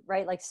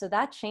right? Like, so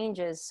that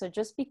changes. So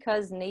just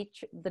because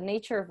the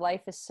nature of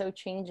life is so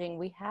changing,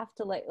 we have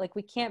to like,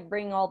 we can't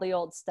bring all the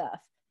old stuff.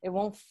 It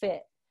won't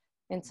fit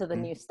into the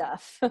new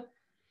stuff.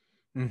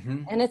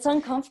 Mm-hmm. And it's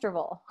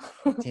uncomfortable.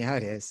 Yeah,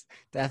 it is.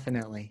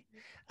 Definitely.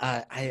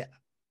 I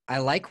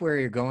like where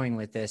you're going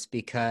with this,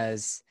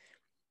 because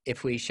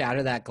if we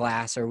shatter that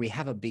glass, or we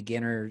have a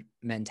beginner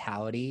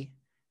mentality,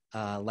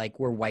 like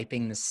we're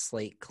wiping the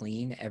slate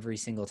clean every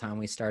single time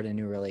we start a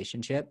new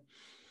relationship.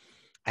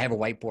 I have a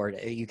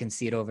whiteboard. You can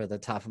see it over the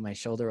top of my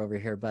shoulder over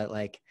here. But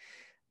like,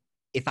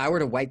 if I were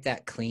to wipe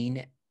that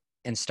clean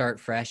and start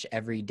fresh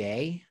every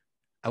day,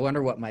 I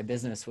wonder what my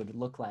business would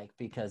look like,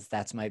 because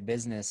that's my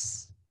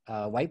business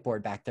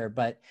whiteboard back there.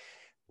 But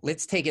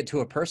let's take it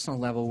to a personal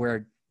level,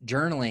 where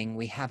journaling,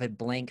 we have a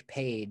blank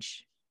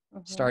page,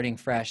 starting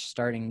fresh,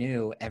 starting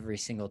new every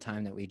single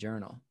time that we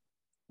journal.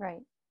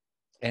 Right.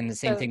 And the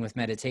same thing with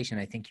meditation.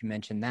 I think you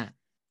mentioned that.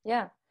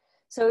 Yeah.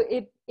 So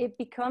it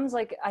becomes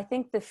like, I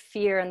think the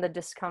fear and the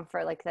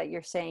discomfort, like that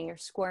you're saying, you're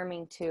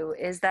squirming to,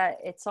 is that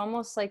it's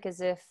almost like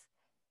as if,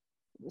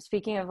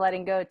 speaking of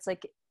letting go, it's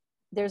like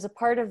there's a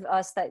part of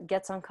us that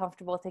gets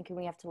uncomfortable thinking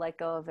we have to let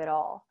go of it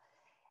all.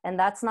 And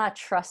that's not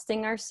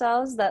trusting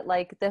ourselves, that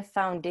like the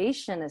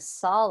foundation is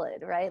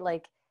solid, right?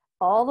 Like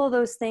all of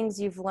those things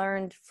you've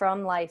learned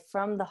from life,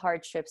 from the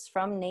hardships,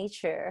 from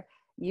nature,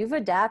 you've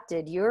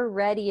adapted, you're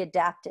already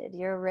adapted,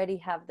 you already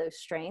have those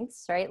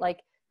strengths, right?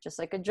 Like just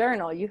like a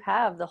journal, you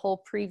have the whole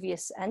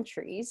previous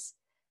entries,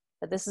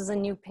 but this is a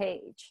new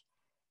page.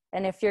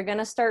 And if you're going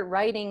to start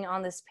writing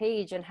on this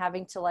page and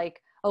having to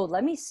like, oh,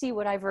 let me see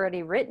what I've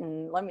already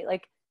written, let me,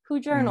 like, who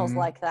journals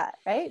like that,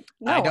 right?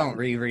 No I don't one.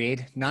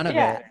 reread, none of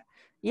Yeah. it.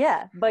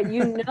 Yeah, but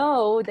you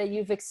know that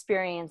you've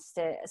experienced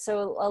it.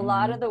 So a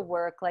lot of the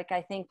work, like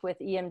I think with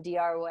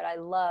EMDR, what I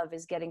love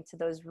is getting to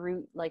those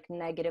root, like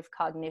negative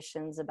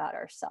cognitions about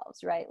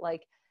ourselves, right?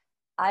 Like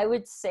I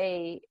would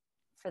say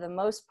for the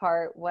most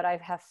part, what I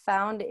have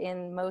found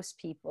in most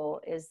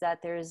people is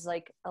that there's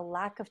like a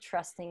lack of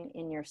trusting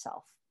in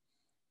yourself.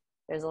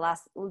 There's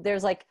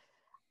like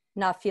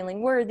not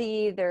feeling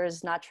worthy,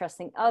 there's not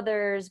trusting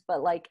others,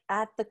 but like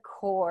at the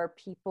core,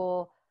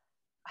 people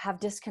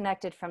have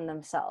disconnected from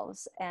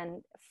themselves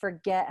and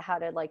forget how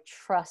to like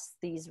trust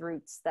these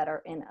roots that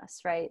are in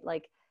us, right?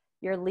 Like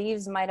your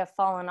leaves might have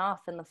fallen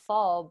off in the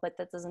fall, but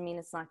that doesn't mean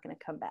it's not going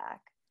to come back.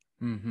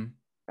 Mm-hmm.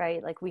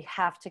 Right? Like we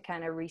have to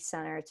kind of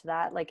recenter to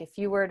that. Like if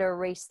you were to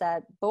erase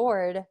that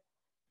board,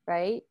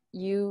 right,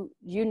 you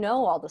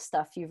know all the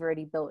stuff you've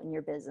already built in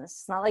your business.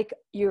 It's not like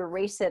you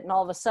erase it and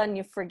all of a sudden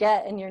you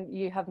forget and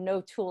you have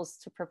no tools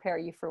to prepare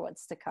you for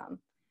what's to come.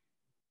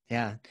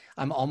 Yeah,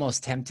 I'm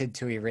almost tempted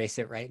to erase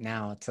it right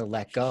now, to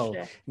let go.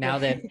 Shit. Now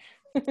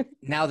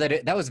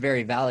that that was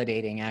very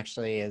validating,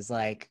 actually, is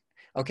like,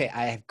 okay,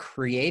 I have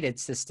created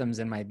systems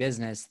in my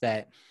business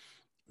that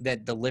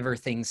that deliver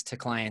things to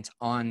clients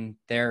on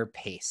their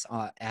pace,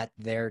 at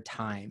their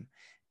time.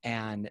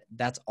 And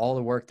that's all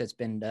the work that's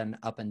been done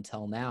up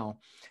until now.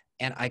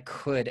 And I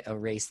could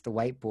erase the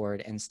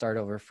whiteboard and start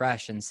over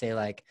fresh and say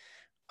like,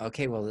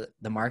 okay, well,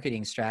 the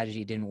marketing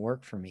strategy didn't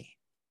work for me.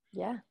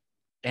 Yeah.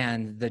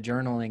 And the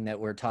journaling that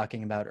we're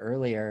talking about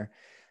earlier,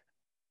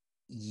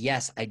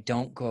 yes, I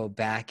don't go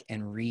back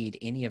and read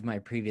any of my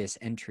previous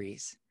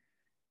entries.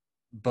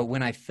 But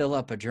when I fill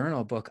up a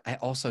journal book, I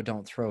also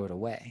don't throw it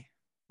away.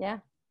 Yeah.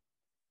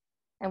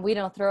 And we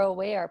don't throw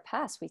away our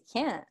past. We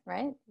can't,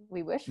 right?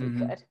 We wish we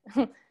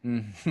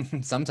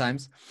could.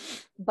 Sometimes.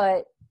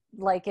 But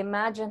like,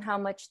 imagine how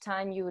much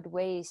time you would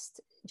waste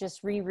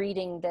just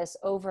rereading this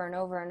over and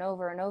over and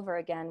over and over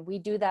again. We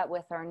do that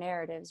with our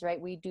narratives,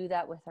 right? We do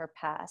that with our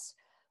past.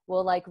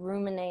 We'll like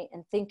ruminate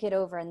and think it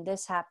over, and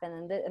this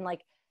happened, and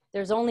like,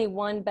 there's only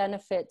one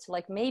benefit to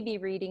like maybe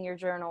reading your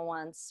journal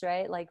once,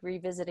 right? Like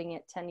revisiting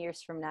it 10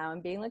 years from now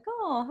and being like,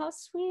 oh, how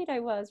sweet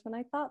I was when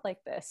I thought like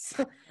this.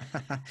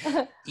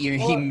 You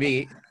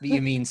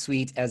mean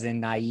sweet as in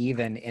naive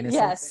and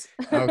innocent? Yes.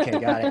 Okay,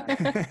 got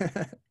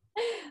it.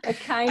 A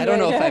kind I don't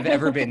know if I've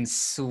ever been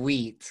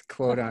sweet,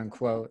 quote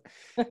unquote.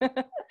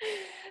 But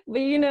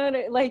you know,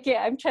 like,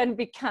 yeah, I'm trying to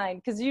be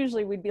kind, because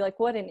usually we'd be like,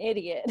 what an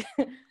idiot.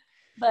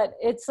 But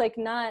it's like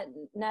not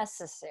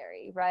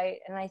necessary, right?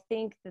 And I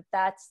think that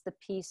that's the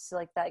piece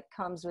like that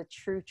comes with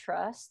true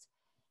trust,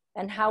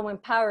 and how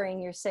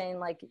empowering you're saying,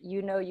 like,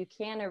 you know, you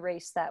can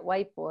erase that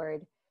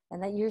whiteboard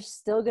and that you're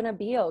still going to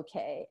be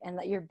okay, and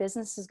that your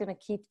business is going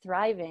to keep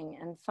thriving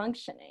and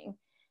functioning.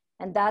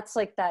 And that's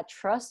like that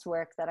trust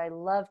work that I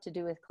love to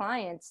do with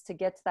clients, to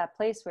get to that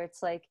place where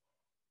it's like,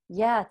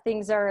 yeah,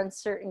 things are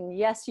uncertain.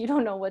 Yes, you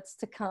don't know what's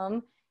to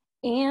come.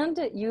 And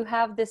you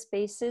have this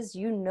basis,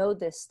 you know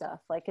this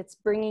stuff. Like, it's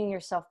bringing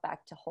yourself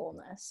back to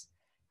wholeness,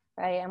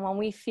 right? And when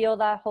we feel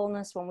that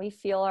wholeness, when we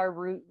feel our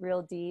root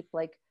real deep,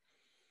 like,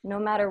 no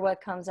matter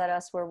what comes at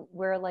us,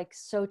 we're like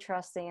so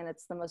trusting. And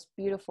it's the most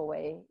beautiful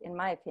way, in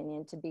my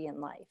opinion, to be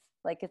in life.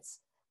 Like,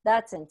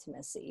 that's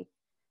intimacy,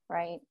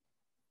 right?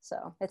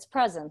 So it's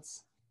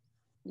presence.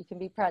 You can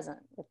be present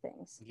with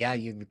things. Yeah,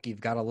 you've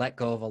got to let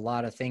go of a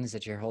lot of things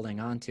that you're holding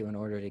on to in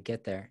order to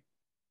get there.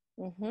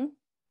 Mm-hmm.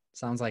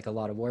 Sounds like a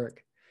lot of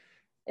work.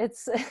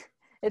 It's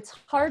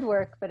hard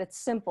work, but it's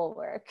simple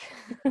work.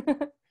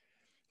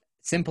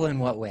 Simple in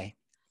what way?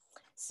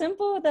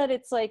 Simple that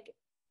it's like,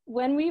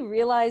 when we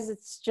realize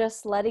it's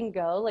just letting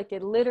go, like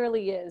it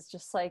literally is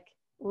just like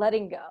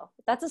letting go.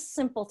 That's a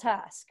simple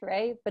task,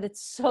 right? But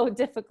it's so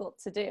difficult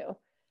to do.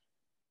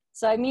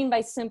 So I mean by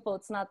simple,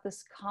 it's not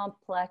this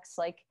complex,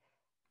 like,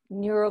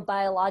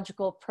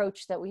 neurobiological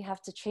approach that we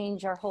have to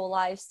change our whole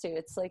lives to.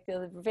 It's like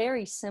a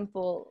very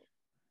simple,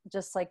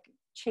 just like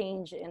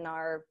change in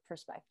our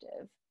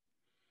perspective.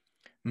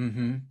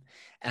 Mm-hmm.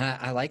 And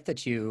I like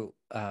that you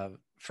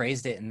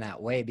phrased it in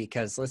that way,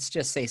 because let's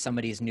just say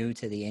somebody's new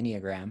to the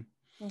Enneagram,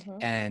 Mm-hmm.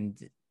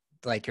 and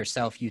like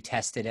yourself, you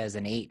tested as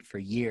an 8 for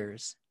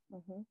years.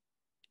 Mm-hmm.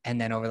 And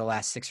then over the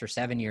last 6 or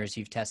 7 years,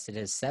 you've tested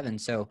as 7.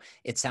 So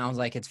it sounds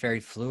like it's very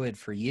fluid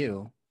for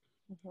you.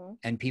 Mm-hmm.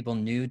 And people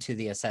new to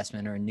the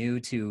assessment or new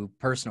to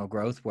personal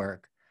growth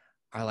work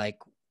are like,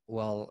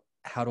 well,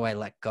 how do I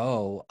let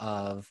go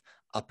of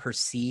a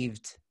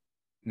perceived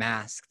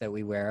mask that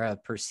we wear, a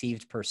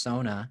perceived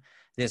persona,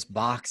 this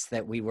box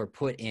that we were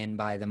put in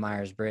by the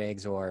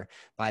Myers-Briggs or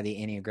by the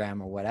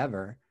Enneagram or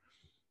whatever,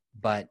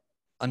 but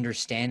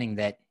understanding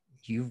that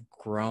you've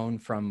grown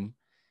from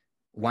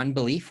one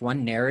belief,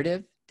 one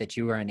narrative that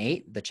you were an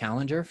 8, the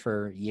challenger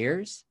for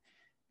years,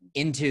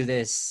 into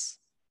this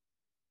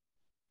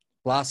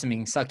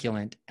blossoming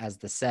succulent as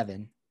the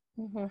 7,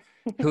 Mm-hmm.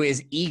 who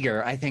is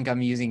eager. I think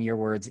I'm using your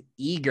words,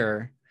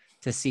 eager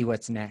to see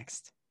what's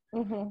next.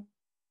 Mm-hmm.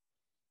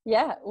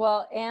 Yeah,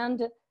 well,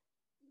 and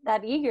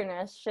that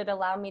eagerness should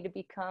allow me to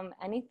become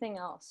anything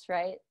else,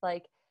 right?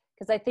 Like,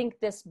 because I think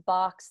this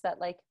box that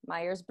like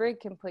Myers-Briggs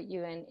can put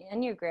you in,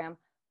 Enneagram,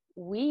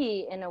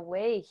 we, in a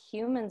way,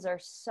 humans are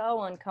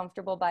so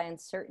uncomfortable by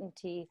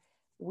uncertainty.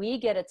 We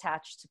get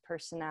attached to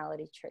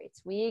personality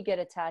traits. We get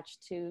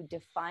attached to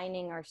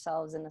defining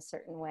ourselves in a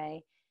certain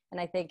way. And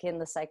I think in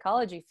the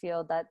psychology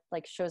field, that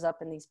like shows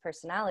up in these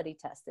personality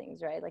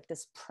testings, right? Like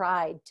this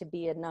pride to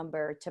be a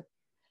number,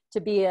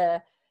 to be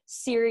a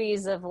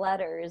series of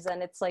letters.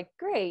 And it's like,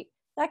 great,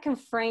 that can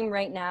frame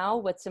right now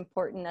what's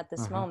important at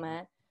this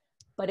moment.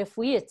 But if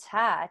we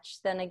attach,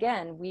 then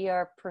again, we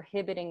are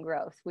prohibiting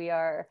growth. We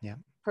are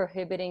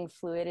prohibiting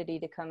fluidity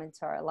to come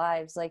into our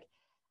lives. Like,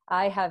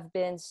 I have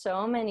been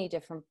so many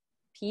different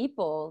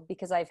people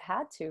because I've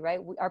had to, right?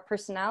 Our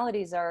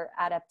personalities are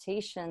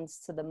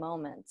adaptations to the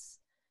moments.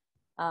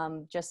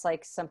 Just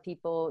like some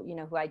people, you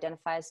know, who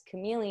identify as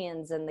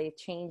chameleons and they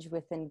change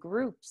within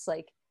groups,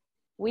 like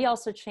we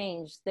also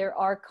change. There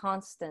are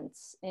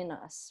constants in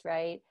us,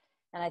 right?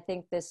 And I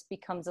think this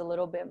becomes a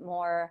little bit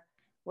more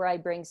where I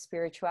bring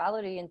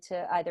spirituality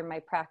into either my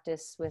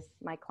practice with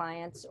my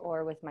clients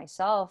or with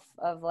myself,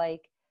 of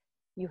like,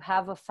 you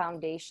have a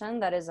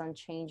foundation that is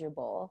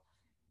unchangeable,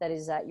 that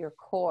is at your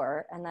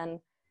core. And then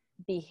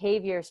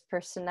behaviors,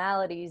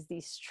 personalities,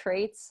 these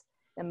traits,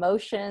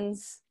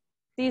 emotions,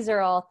 these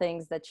are all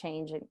things that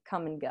change and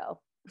come and go.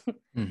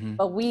 Mm-hmm.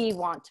 But we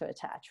want to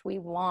attach. We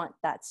want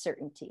that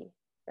certainty,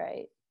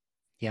 right?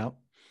 Yep.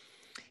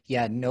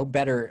 Yeah, no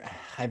better.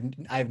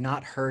 I've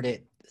not heard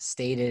it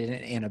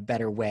stated in a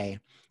better way.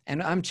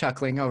 And I'm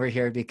chuckling over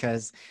here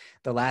because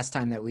the last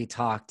time that we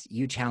talked,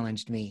 you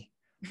challenged me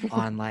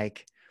on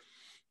like,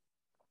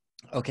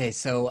 okay,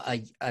 so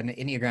an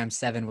Enneagram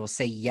 7 will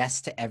say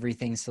yes to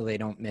everything so they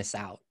don't miss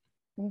out.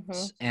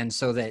 Mm-hmm. And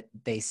so that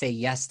they say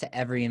yes to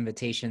every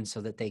invitation so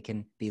that they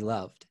can be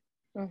loved.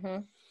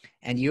 Mm-hmm.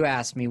 And you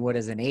asked me, what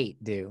does an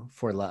 8 do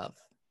for love?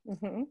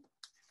 Mm-hmm.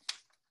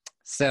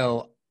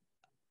 So,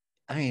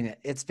 I mean,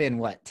 it's been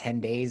what, 10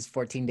 days,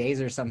 14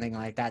 days or something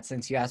like that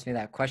since you asked me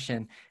that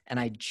question. And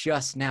I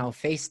just now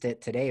faced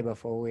it today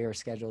before we were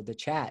scheduled to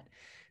chat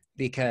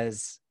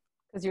because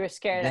you were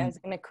scared I then, was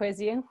going to quiz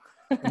you.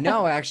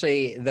 no,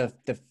 actually the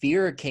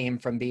fear came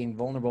from being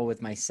vulnerable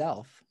with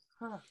myself.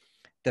 Huh.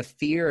 The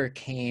fear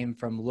came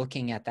from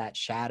looking at that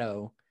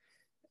shadow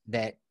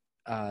that,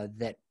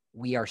 that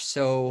we are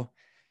so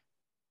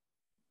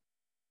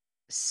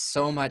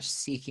much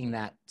seeking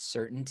that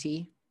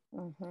certainty.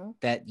 Mm-hmm.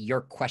 That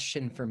your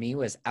question for me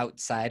was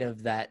outside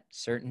of that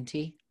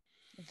certainty.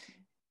 Mm-hmm.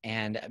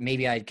 And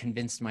maybe I'd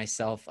convinced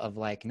myself of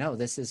like, no,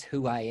 this is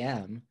who I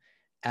am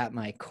at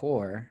my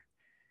core.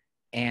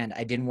 And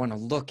I didn't want to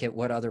look at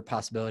what other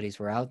possibilities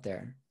were out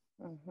there.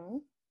 Mm-hmm.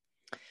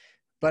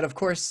 But of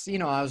course, you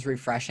know, I was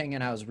refreshing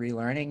and I was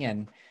relearning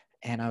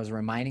and I was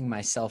reminding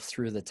myself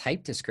through the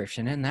type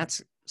description. And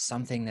that's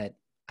something that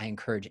I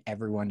encourage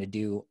everyone to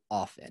do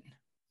often.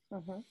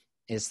 Mm-hmm.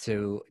 Is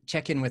to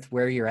check in with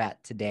where you're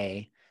at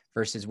today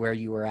versus where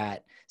you were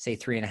at, say,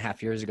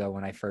 3.5 years ago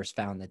when I first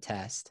found the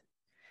test.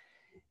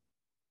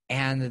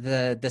 And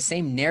the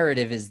same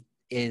narrative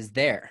is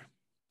there.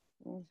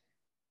 Mm.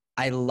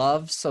 I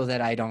love so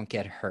that I don't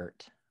get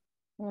hurt.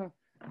 Mm.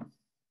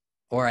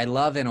 Or I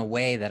love in a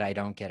way that I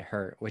don't get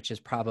hurt, which is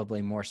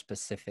probably more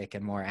specific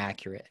and more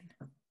accurate.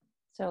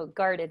 So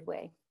guarded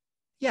way.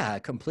 Yeah,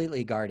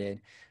 completely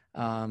guarded.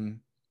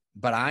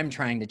 But I'm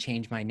trying to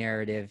change my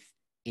narrative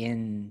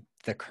in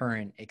the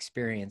current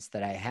experience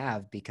that I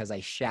have because I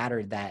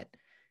shattered that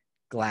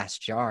glass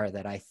jar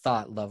that I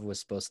thought love was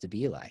supposed to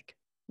be like.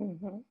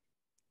 Mm-hmm.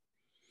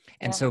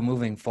 And so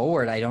moving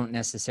forward, I don't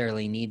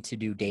necessarily need to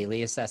do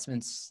daily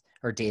assessments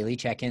or daily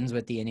check-ins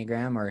with the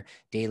Enneagram or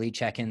daily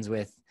check-ins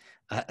with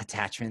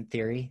attachment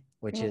theory,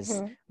 which mm-hmm.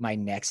 is my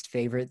next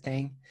favorite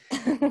thing.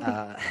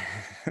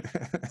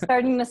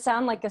 Starting to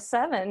sound like a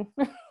 7.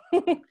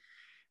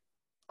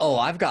 Oh,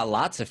 I've got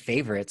lots of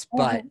favorites,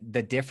 but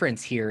the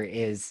difference here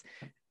is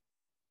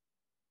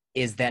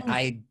that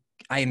I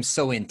am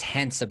so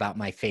intense about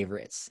my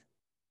favorites.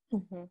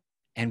 Mm-hmm.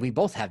 And we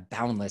both have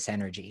boundless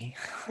energy.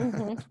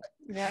 Mm-hmm.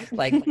 Yeah.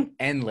 Like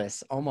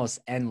endless, almost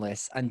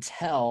endless,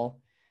 until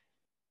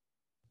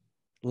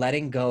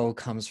letting go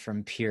comes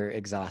from pure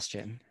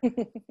exhaustion.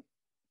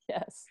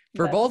 Yes.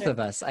 For both of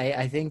us.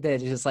 I think that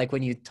just like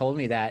when you told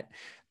me that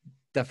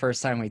the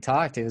first time we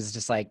talked, it was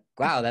just like,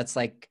 wow, that's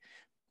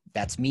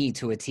me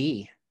to a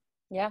T.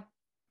 Yeah.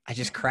 I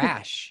just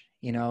crash,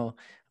 you know.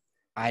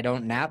 I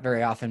don't nap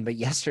very often, but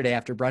yesterday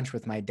after brunch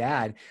with my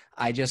dad,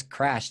 I just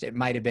crashed. It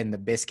might have been the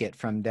biscuit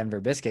from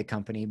Denver Biscuit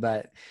Company,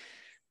 but.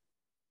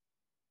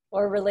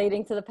 Or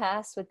relating to the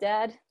past with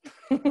dad.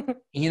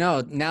 You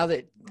know, now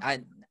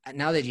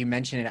that you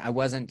mention it, I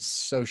wasn't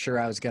so sure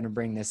I was going to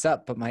bring this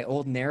up, but my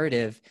old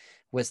narrative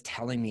was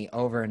telling me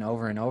over and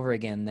over and over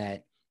again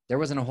that there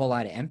wasn't a whole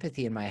lot of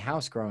empathy in my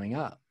house growing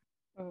up.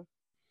 Mm.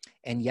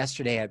 And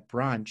yesterday at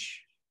brunch,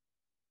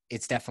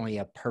 it's definitely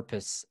a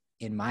purpose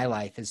in my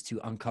life is to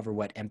uncover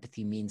what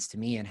empathy means to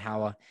me and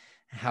how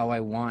I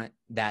want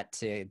that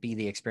to be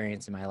the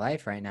experience in my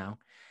life right now.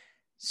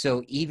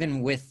 So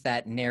even with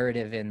that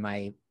narrative in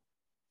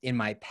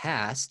my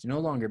past, no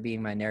longer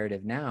being my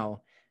narrative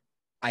now,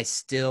 I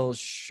still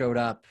showed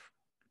up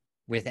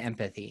with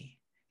empathy.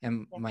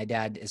 And my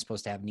dad is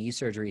supposed to have knee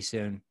surgery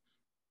soon.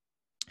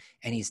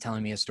 And he's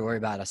telling me a story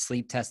about a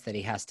sleep test that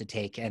he has to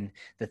take and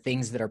the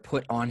things that are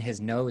put on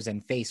his nose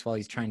and face while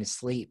he's trying to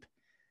sleep.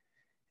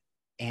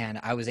 And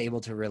I was able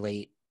to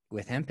relate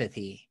with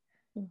empathy.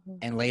 Mm-hmm.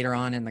 And later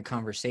on in the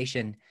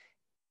conversation,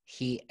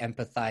 he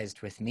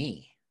empathized with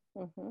me.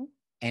 Mm-hmm.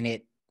 And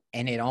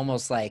it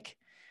almost like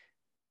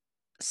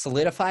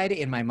solidified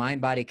in my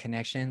mind-body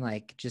connection,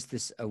 like just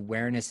this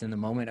awareness in the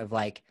moment of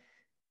like,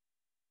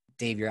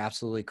 Dave, you're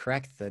absolutely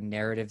correct. The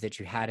narrative that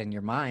you had in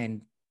your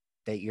mind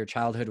that your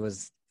childhood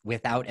was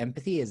without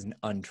empathy is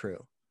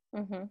untrue.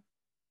 Mm-hmm.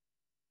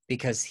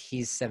 Because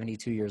he's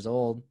 72 years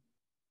old.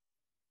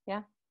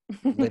 Yeah.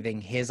 Living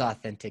his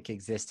authentic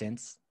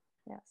existence.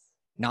 Yes.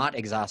 Not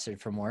exhausted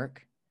from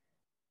work.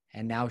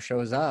 And now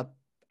shows up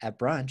at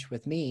brunch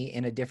with me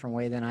in a different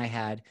way than I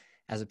had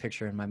as a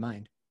picture in my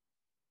mind.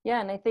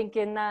 Yeah. And I think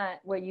in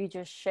that, what you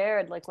just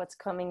shared, like what's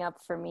coming up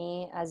for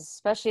me,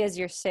 especially as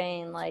you're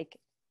saying, like,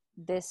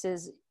 this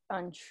is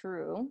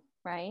untrue,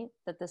 right?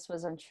 That this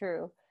was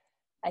untrue.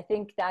 I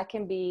think that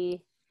can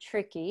be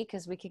tricky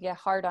because we could get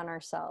hard on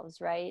ourselves,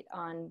 right?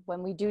 On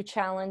when we do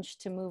challenge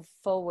to move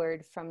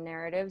forward from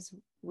narratives,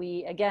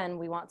 we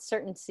want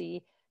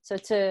certainty. So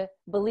to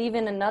believe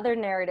in another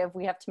narrative,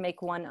 we have to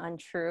make one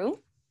untrue.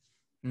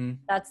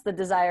 That's the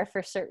desire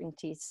for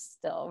certainty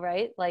still,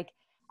 right? Like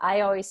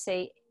I always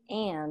say,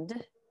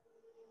 and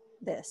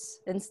this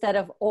instead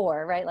of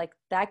or, right? Like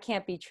that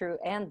can't be true.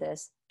 And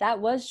this,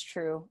 that was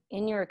true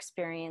in your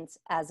experience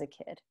as a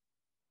kid.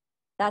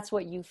 That's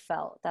what you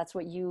felt. That's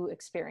what you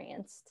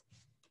experienced.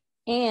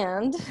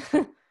 And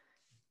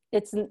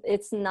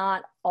it's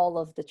not all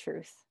of the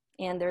truth.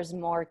 And there's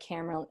more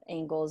camera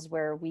angles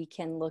where we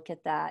can look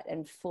at that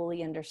and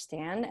fully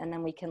understand, and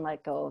then we can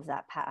let go of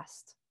that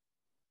past.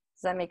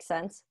 Does that make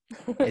sense?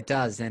 It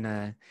does.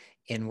 And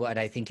in what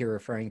I think you're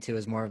referring to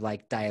is more of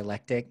like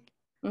dialectic.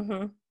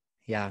 Mm-hmm.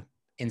 Yeah.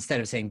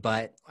 Instead of saying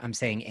but, I'm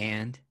saying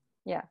and.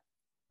 Yeah.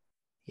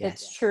 Yes.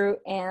 It's true.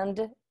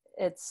 And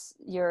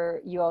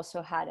you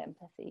also had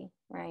empathy,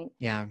 right?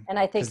 Yeah. And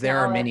I think because there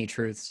are many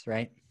truths,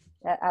 right?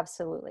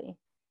 Absolutely.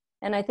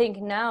 And I think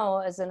now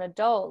as an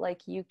adult,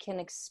 like you can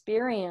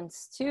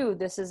experience too,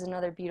 this is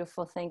another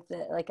beautiful thing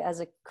that like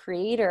as a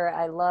creator,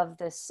 I love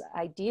this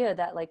idea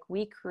that like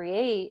we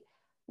create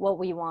what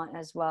we want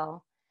as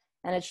well.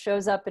 And it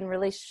shows up in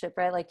relationship,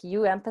 right? Like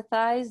you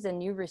empathized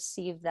and you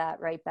received that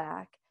right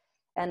back.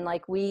 And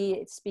like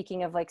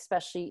speaking of like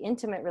especially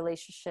intimate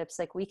relationships,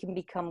 like we can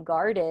become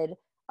guarded.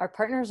 Our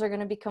partners are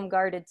going to become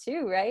guarded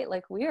too, right?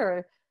 Like we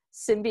are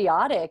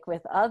symbiotic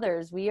with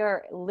others. We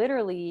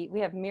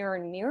have mirror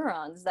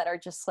neurons that are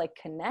just like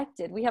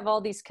connected. We have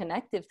all these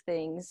connective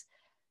things.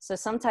 So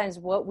sometimes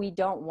what we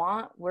don't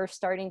want, we're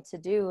starting to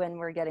do, and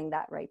we're getting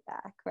that right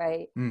back,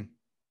 right?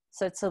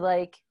 So to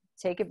like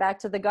take it back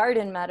to the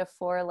garden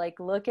metaphor, like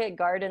look at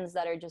gardens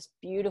that are just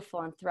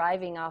beautiful and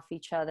thriving off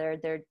each other.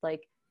 They're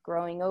like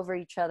growing over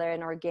each other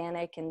and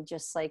organic, and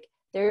just like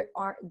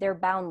they're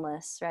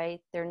boundless, right?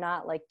 They're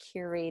not like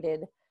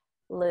curated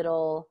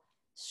little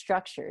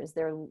structures.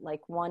 They're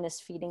like one is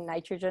feeding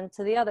nitrogen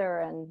to the other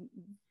and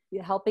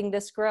helping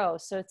this grow.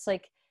 So it's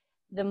like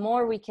the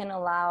more we can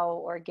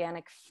allow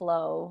organic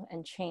flow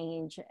and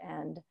change,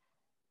 and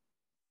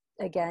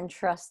again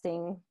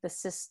trusting the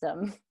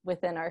system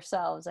within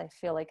ourselves, I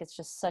feel like it's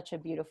just such a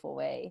beautiful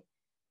way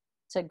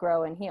to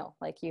grow and heal.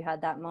 Like you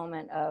had that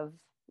moment of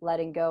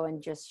letting go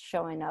and just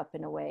showing up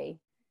in a way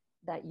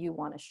that you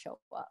want to show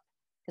up,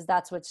 because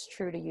that's what's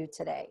true to you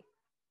today.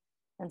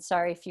 And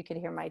sorry if you could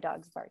hear my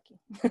dogs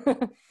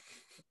barking.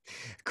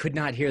 Could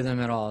not hear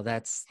them at all.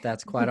 That's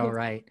quite all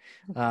right.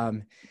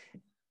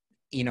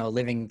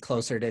 Living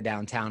closer to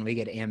downtown, we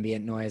get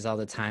ambient noise all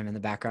the time in the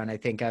background. I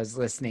think I was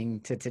listening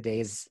to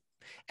today's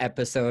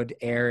episode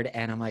aired,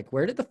 and I'm like,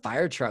 where did the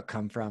fire truck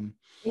come from?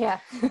 Yeah.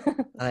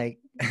 Like,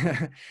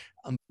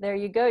 there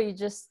you go. You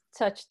just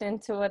touched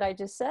into what I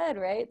just said,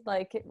 right?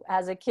 Like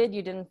as a kid,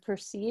 you didn't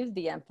perceive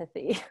the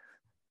empathy.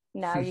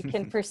 Now you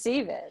can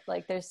perceive it.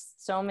 Like there's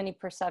so many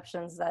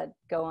perceptions that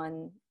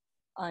go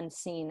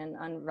unseen and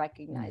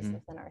unrecognized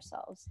within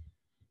ourselves.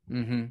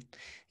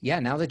 Yeah.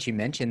 Now that you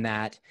mentioned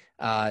that,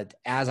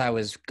 as I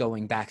was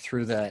going back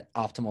through the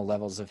optimal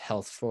levels of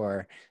health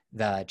for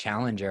the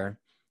challenger,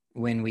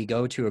 when we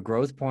go to a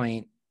growth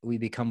point, we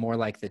become more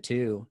like the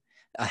two,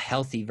 a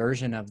healthy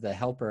version of the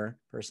helper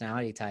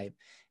personality type.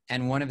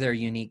 And one of their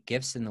unique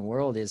gifts in the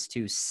world is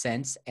to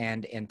sense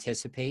and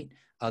anticipate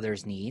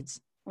others' needs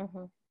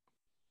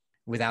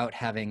without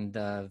having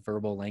the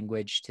verbal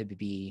language to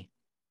be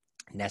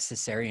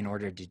necessary in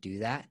order to do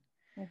that.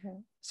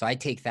 So I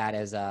take that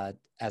as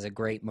a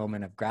great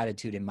moment of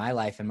gratitude in my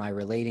life and my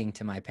relating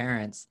to my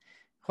parents,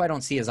 who I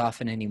don't see as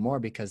often anymore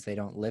because they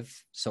don't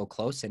live so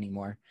close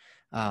anymore.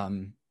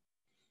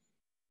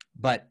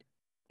 But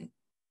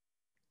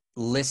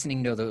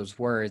listening to those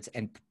words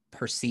and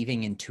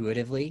perceiving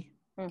intuitively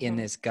in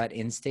this gut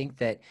instinct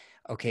that,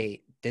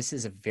 okay, this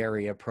is a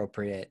very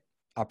appropriate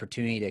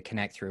opportunity to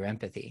connect through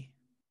empathy.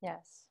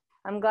 Yes.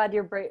 I'm glad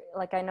you're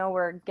like, I know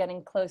we're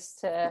getting close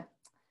to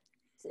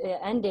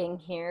ending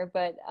here,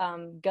 but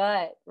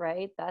gut,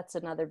 right? That's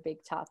another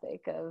big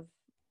topic of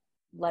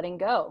letting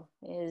go.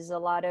 Is a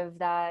lot of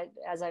that,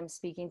 as I'm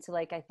speaking to,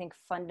 like, I think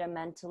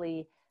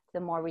fundamentally, the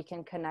more we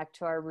can connect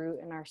to our root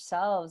and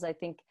ourselves, I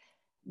think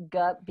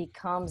gut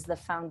becomes the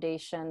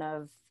foundation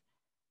of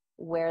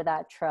where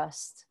that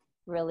trust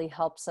really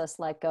helps us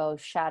let go,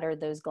 shatter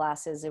those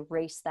glasses,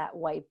 erase that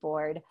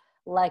whiteboard,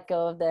 let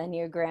go of the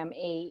Enneagram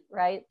 8,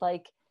 right?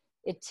 Like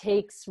it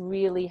takes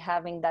really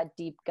having that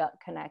deep gut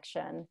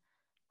connection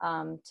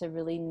to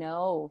really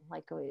know,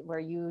 like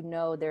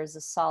where there's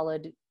a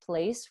solid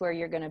place where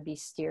you're going to be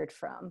steered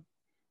from.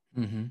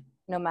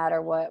 No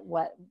matter what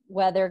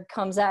weather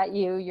comes at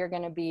you, you're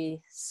going to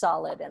be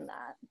solid in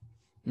that.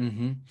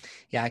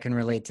 Yeah, I can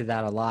relate to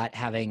that a lot.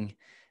 Having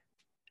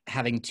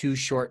two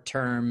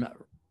short-term,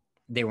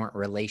 they weren't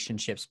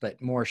relationships,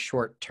 but more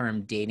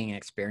short-term dating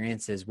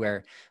experiences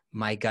where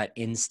my gut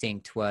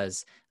instinct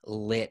was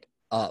lit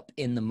up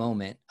in the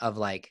moment of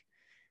like,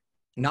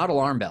 not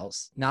alarm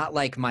bells, not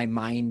like my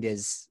mind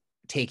is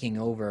taking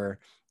over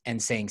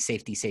and saying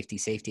safety, safety,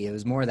 safety. It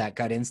was more that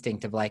gut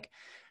instinct of like,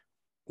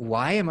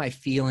 why am I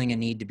feeling a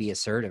need to be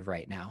assertive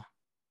right now?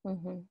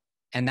 Mm-hmm.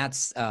 And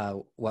that's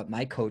what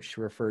my coach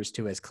refers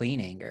to as clean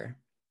anger.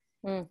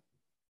 Mm.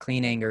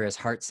 Clean anger is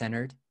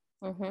heart-centered,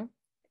 Mm-hmm.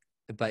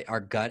 but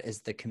our gut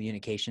is the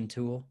communication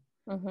tool.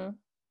 Mm-hmm.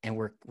 And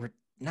we're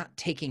not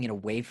taking it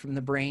away from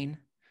the brain,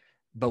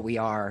 but we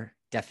are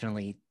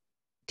definitely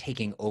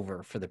taking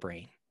over for the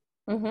brain.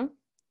 Mm-hmm.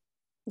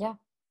 Yeah.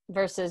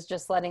 Versus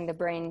just letting the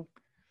brain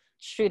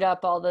shoot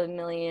up all the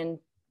million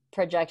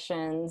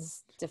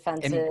projections, And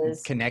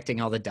defenses.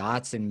 connecting all the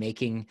dots and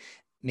making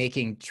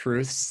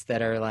truths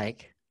that are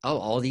like, oh,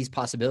 all these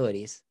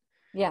possibilities.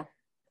 Yeah.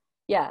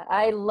 Yeah.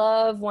 I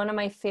love, one of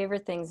my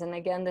favorite things, and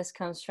again, this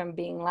comes from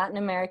being Latin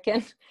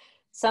American.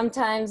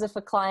 Sometimes if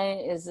a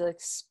client is like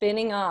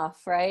spinning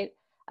off, right?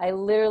 I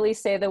literally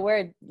say the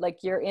word,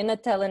 like, you're in a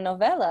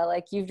telenovela,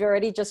 like you've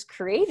already just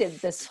created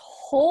this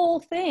whole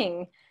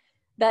thing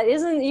that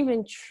isn't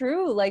even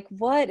true. Like,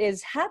 what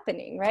is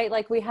happening, right?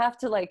 Like, we have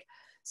to, like,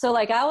 so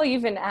like I'll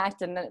even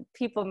act, and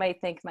people may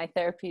think my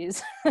therapy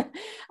is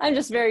I'm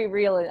just very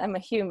real. I'm a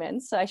human,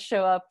 so I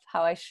show up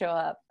how I show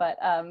up. But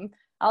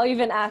I'll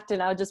even act,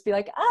 and I'll just be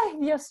like, ah,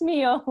 Dios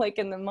mío, like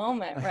in the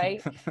moment,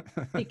 right?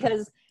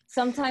 Because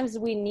sometimes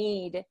we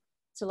need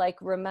to like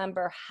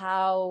remember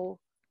how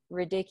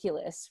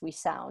ridiculous we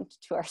sound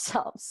to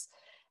ourselves.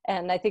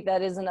 And I think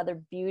that is another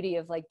beauty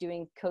of like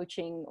doing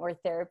coaching or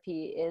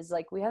therapy, is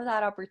like we have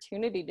that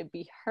opportunity to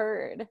be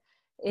heard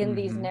in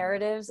these Mm-hmm.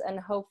 narratives. And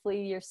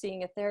hopefully you're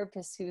seeing a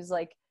therapist who's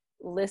like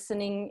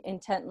listening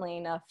intently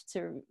enough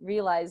to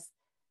realize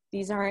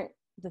these aren't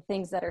the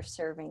things that are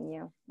serving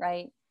you,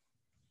 right?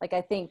 Like,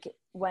 I think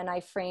when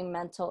I frame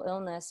mental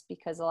illness,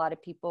 because a lot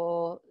of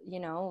people, you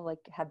know, like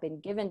have been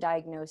given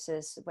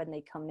diagnosis when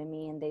they come to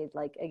me, and they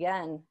like,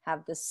 again,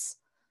 have this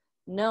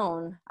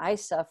known, I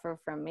suffer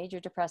from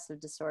major depressive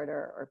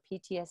disorder or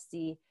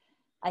PTSD.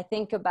 I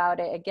think about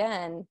it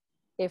again,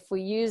 if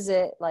we use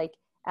it like,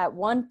 at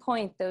one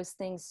point those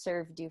things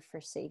served you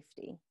for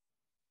safety.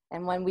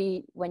 And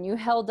when you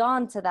held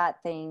on to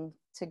that thing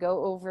to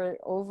go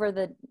over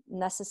the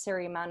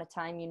necessary amount of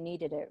time you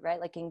needed it,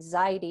 right? Like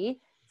anxiety,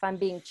 if I'm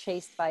being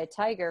chased by a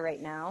tiger right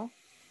now,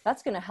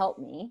 that's going to help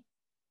me.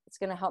 It's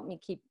going to help me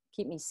keep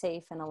me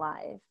safe and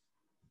alive.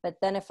 But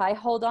then if I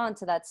hold on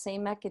to that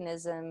same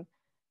mechanism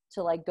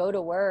to like go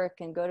to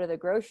work and go to the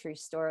grocery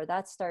store,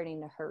 that's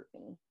starting to hurt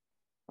me,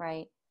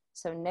 right?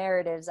 So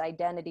narratives,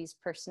 identities,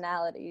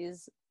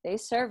 personalities, they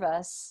serve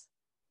us,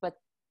 but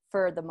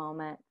for the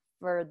moment,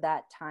 for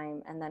that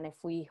time. And then if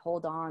we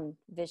hold on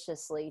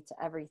viciously to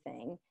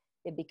everything,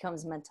 it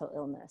becomes mental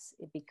illness.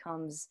 It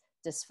becomes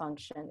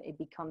dysfunction. It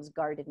becomes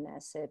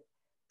guardedness. It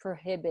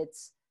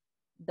prohibits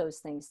those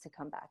things to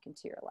come back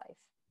into your life.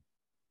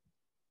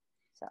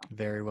 So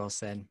Very well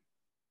said.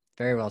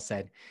 Very well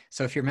said.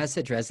 So if your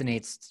message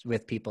resonates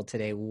with people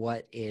today,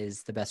 what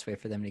is the best way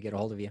for them to get a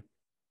hold of you?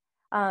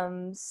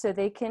 So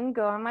they can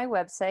go on my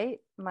website.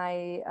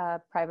 My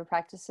private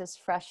practice is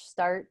Fresh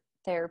Start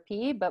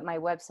Therapy, but my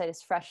website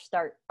is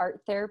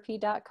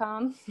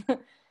freshstartarttherapy.com.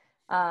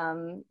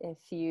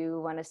 If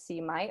you want to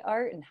see my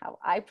art and how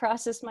I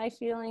process my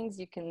feelings,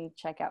 you can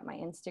check out my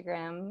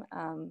Instagram.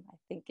 I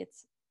think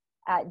it's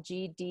at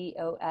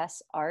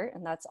GDOS Art,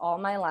 and that's all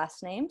my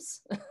last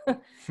names.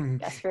 Got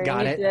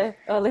Gasparini it. de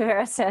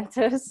Oliveira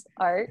Santos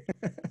Art.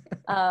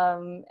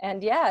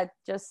 And yeah,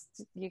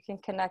 just you can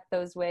connect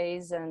those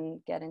ways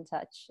and get in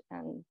touch.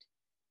 And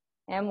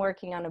I'm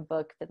working on a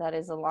book, but that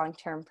is a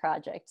long-term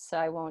project, so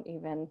I won't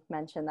even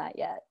mention that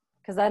yet,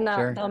 because then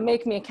Sure. they'll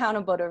make me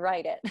accountable to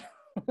write it.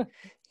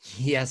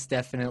 Yes,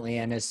 definitely.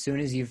 And as soon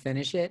as you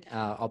finish it,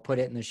 I'll put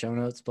it in the show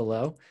notes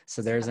below.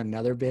 So there's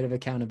another bit of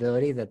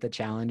accountability that the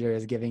challenger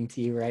is giving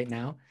to you right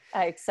now.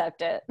 I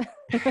accept it.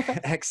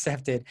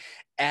 Accepted.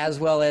 As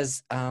well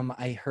as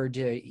I heard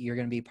you're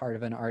going to be part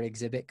of an art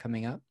exhibit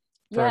coming up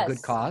for a good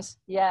Yes. cause.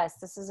 Yes,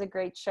 this is a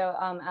great show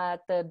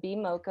at the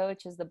BMOCA,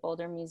 which is the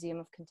Boulder Museum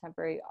of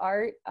Contemporary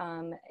Art.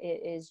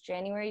 It is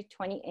January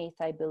 28th,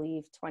 I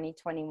believe,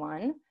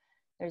 2021.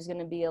 There's going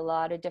to be a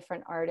lot of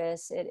different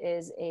artists. It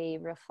is a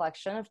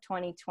reflection of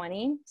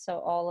 2020. So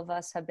all of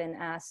us have been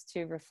asked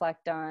to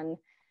reflect on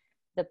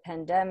the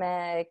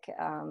pandemic,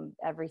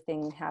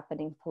 everything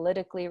happening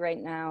politically right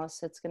now.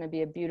 So it's going to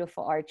be a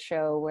beautiful art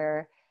show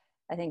where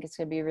I think it's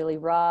going to be really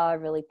raw,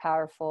 really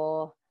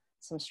powerful,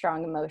 some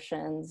strong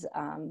emotions.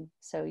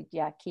 So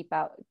yeah, keep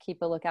a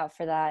lookout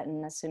for that.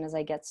 And as soon as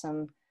I get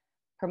some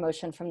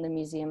promotion from the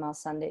museum, I'll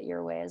send it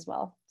your way as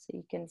well, so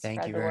you can Thank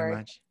spread you the very word.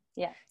 much.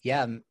 Yeah.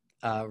 Yeah.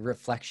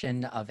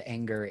 Reflection of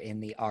anger in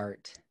the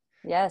art.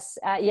 Yes.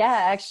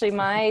 Yeah, actually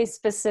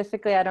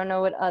specifically, I don't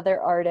know what other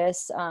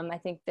artists, I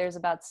think there's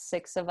about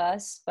 6 of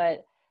us,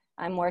 but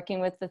I'm working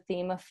with the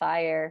theme of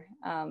fire.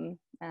 And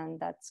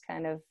that's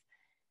kind of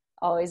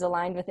always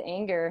aligned with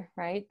anger,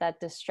 right? That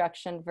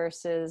destruction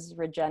versus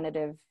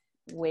regenerative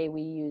way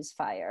we use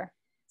fire.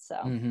 So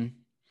Mm-hmm.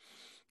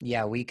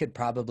 Yeah, we could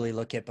probably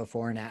look at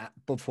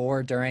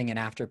before, during, and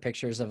after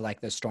pictures of like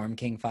the Storm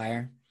King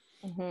fire,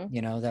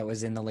 mm-hmm. that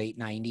was in the late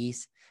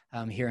 90s.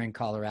 here in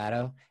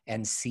Colorado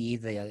and see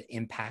the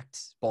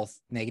impact, both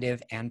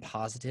negative and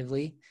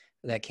positively,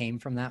 that came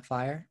from that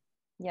fire.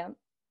 Yep.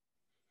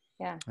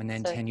 Yeah. And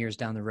then 10 years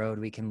down the road,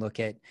 we can look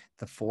at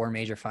the 4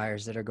 major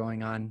fires that are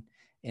going on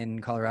in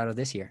Colorado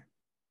this year.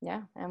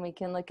 Yeah. And we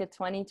can look at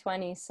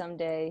 2020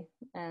 someday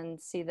and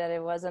see that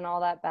it wasn't all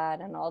that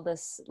bad. And all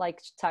this,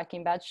 like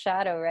talking about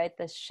shadow, right?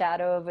 The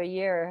shadow of a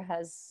year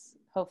has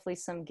hopefully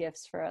some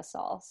gifts for us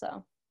all.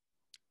 So.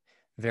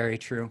 Very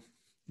true.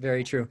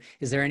 Very true.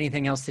 Is there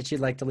anything else that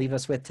you'd like to leave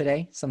us with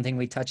today? Something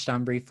we touched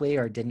on briefly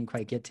or didn't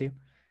quite get to?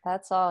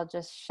 That's all.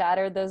 Just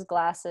shatter those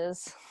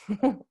glasses.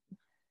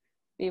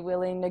 Be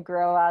willing to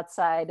grow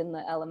outside in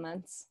the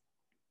elements.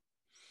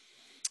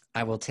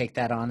 I will take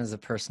that on as a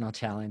personal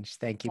challenge.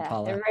 Thank you,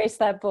 Paula. Erase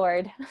that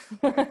board.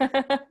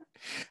 I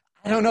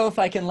don't know if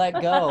I can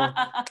let go.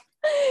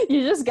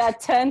 You just got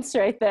tense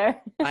right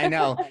there. I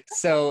know.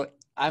 So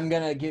I'm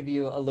going to give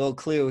you a little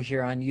clue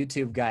here on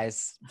YouTube,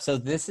 guys. So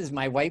this is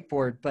my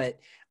whiteboard, but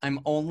I'm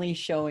only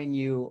showing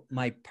you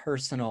my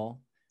personal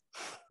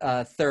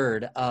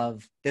third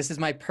of, this is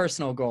my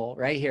personal goal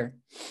right here.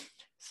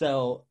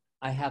 So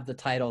I have the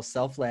title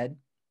Self-Led,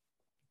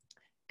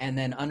 and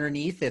then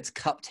underneath it's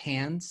cupped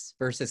hands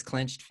versus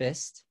clenched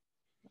fist.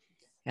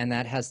 And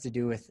that has to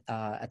do with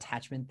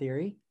attachment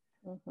theory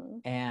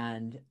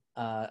and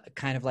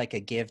kind of like a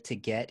give to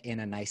get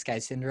in a nice guy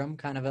syndrome,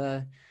 kind of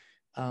a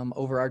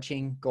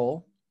overarching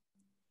goal.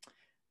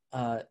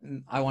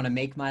 I want to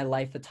make my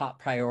life a top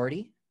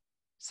priority.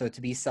 So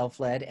to be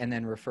self-led and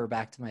then refer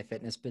back to my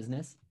fitness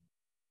business.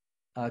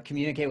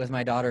 Communicate with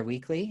my daughter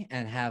weekly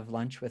and have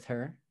lunch with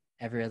her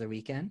every other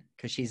weekend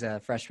because she's a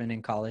freshman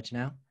in college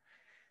now.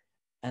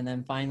 And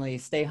then finally,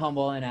 stay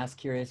humble and ask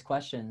curious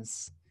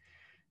questions.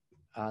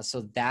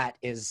 So that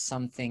is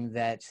something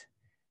that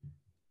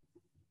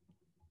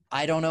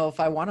I don't know if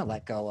I want to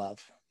let go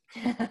of.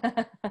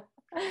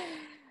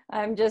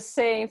 I'm just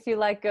saying, if you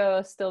let go,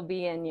 it'll still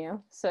be in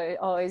you. So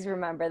always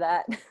remember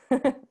that.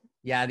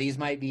 Yeah, these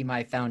might be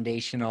my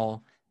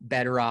foundational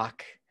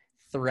bedrock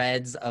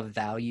threads of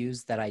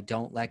values that I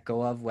don't let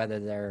go of, whether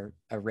they're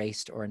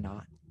erased or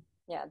not.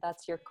 Yeah,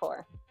 that's your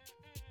core.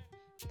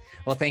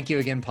 Well, thank you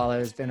again, Paula.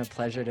 It's been a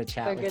pleasure to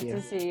chat with you.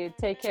 Good to see you.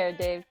 Take care,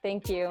 Dave.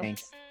 Thank you.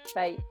 Thanks.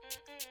 Bye.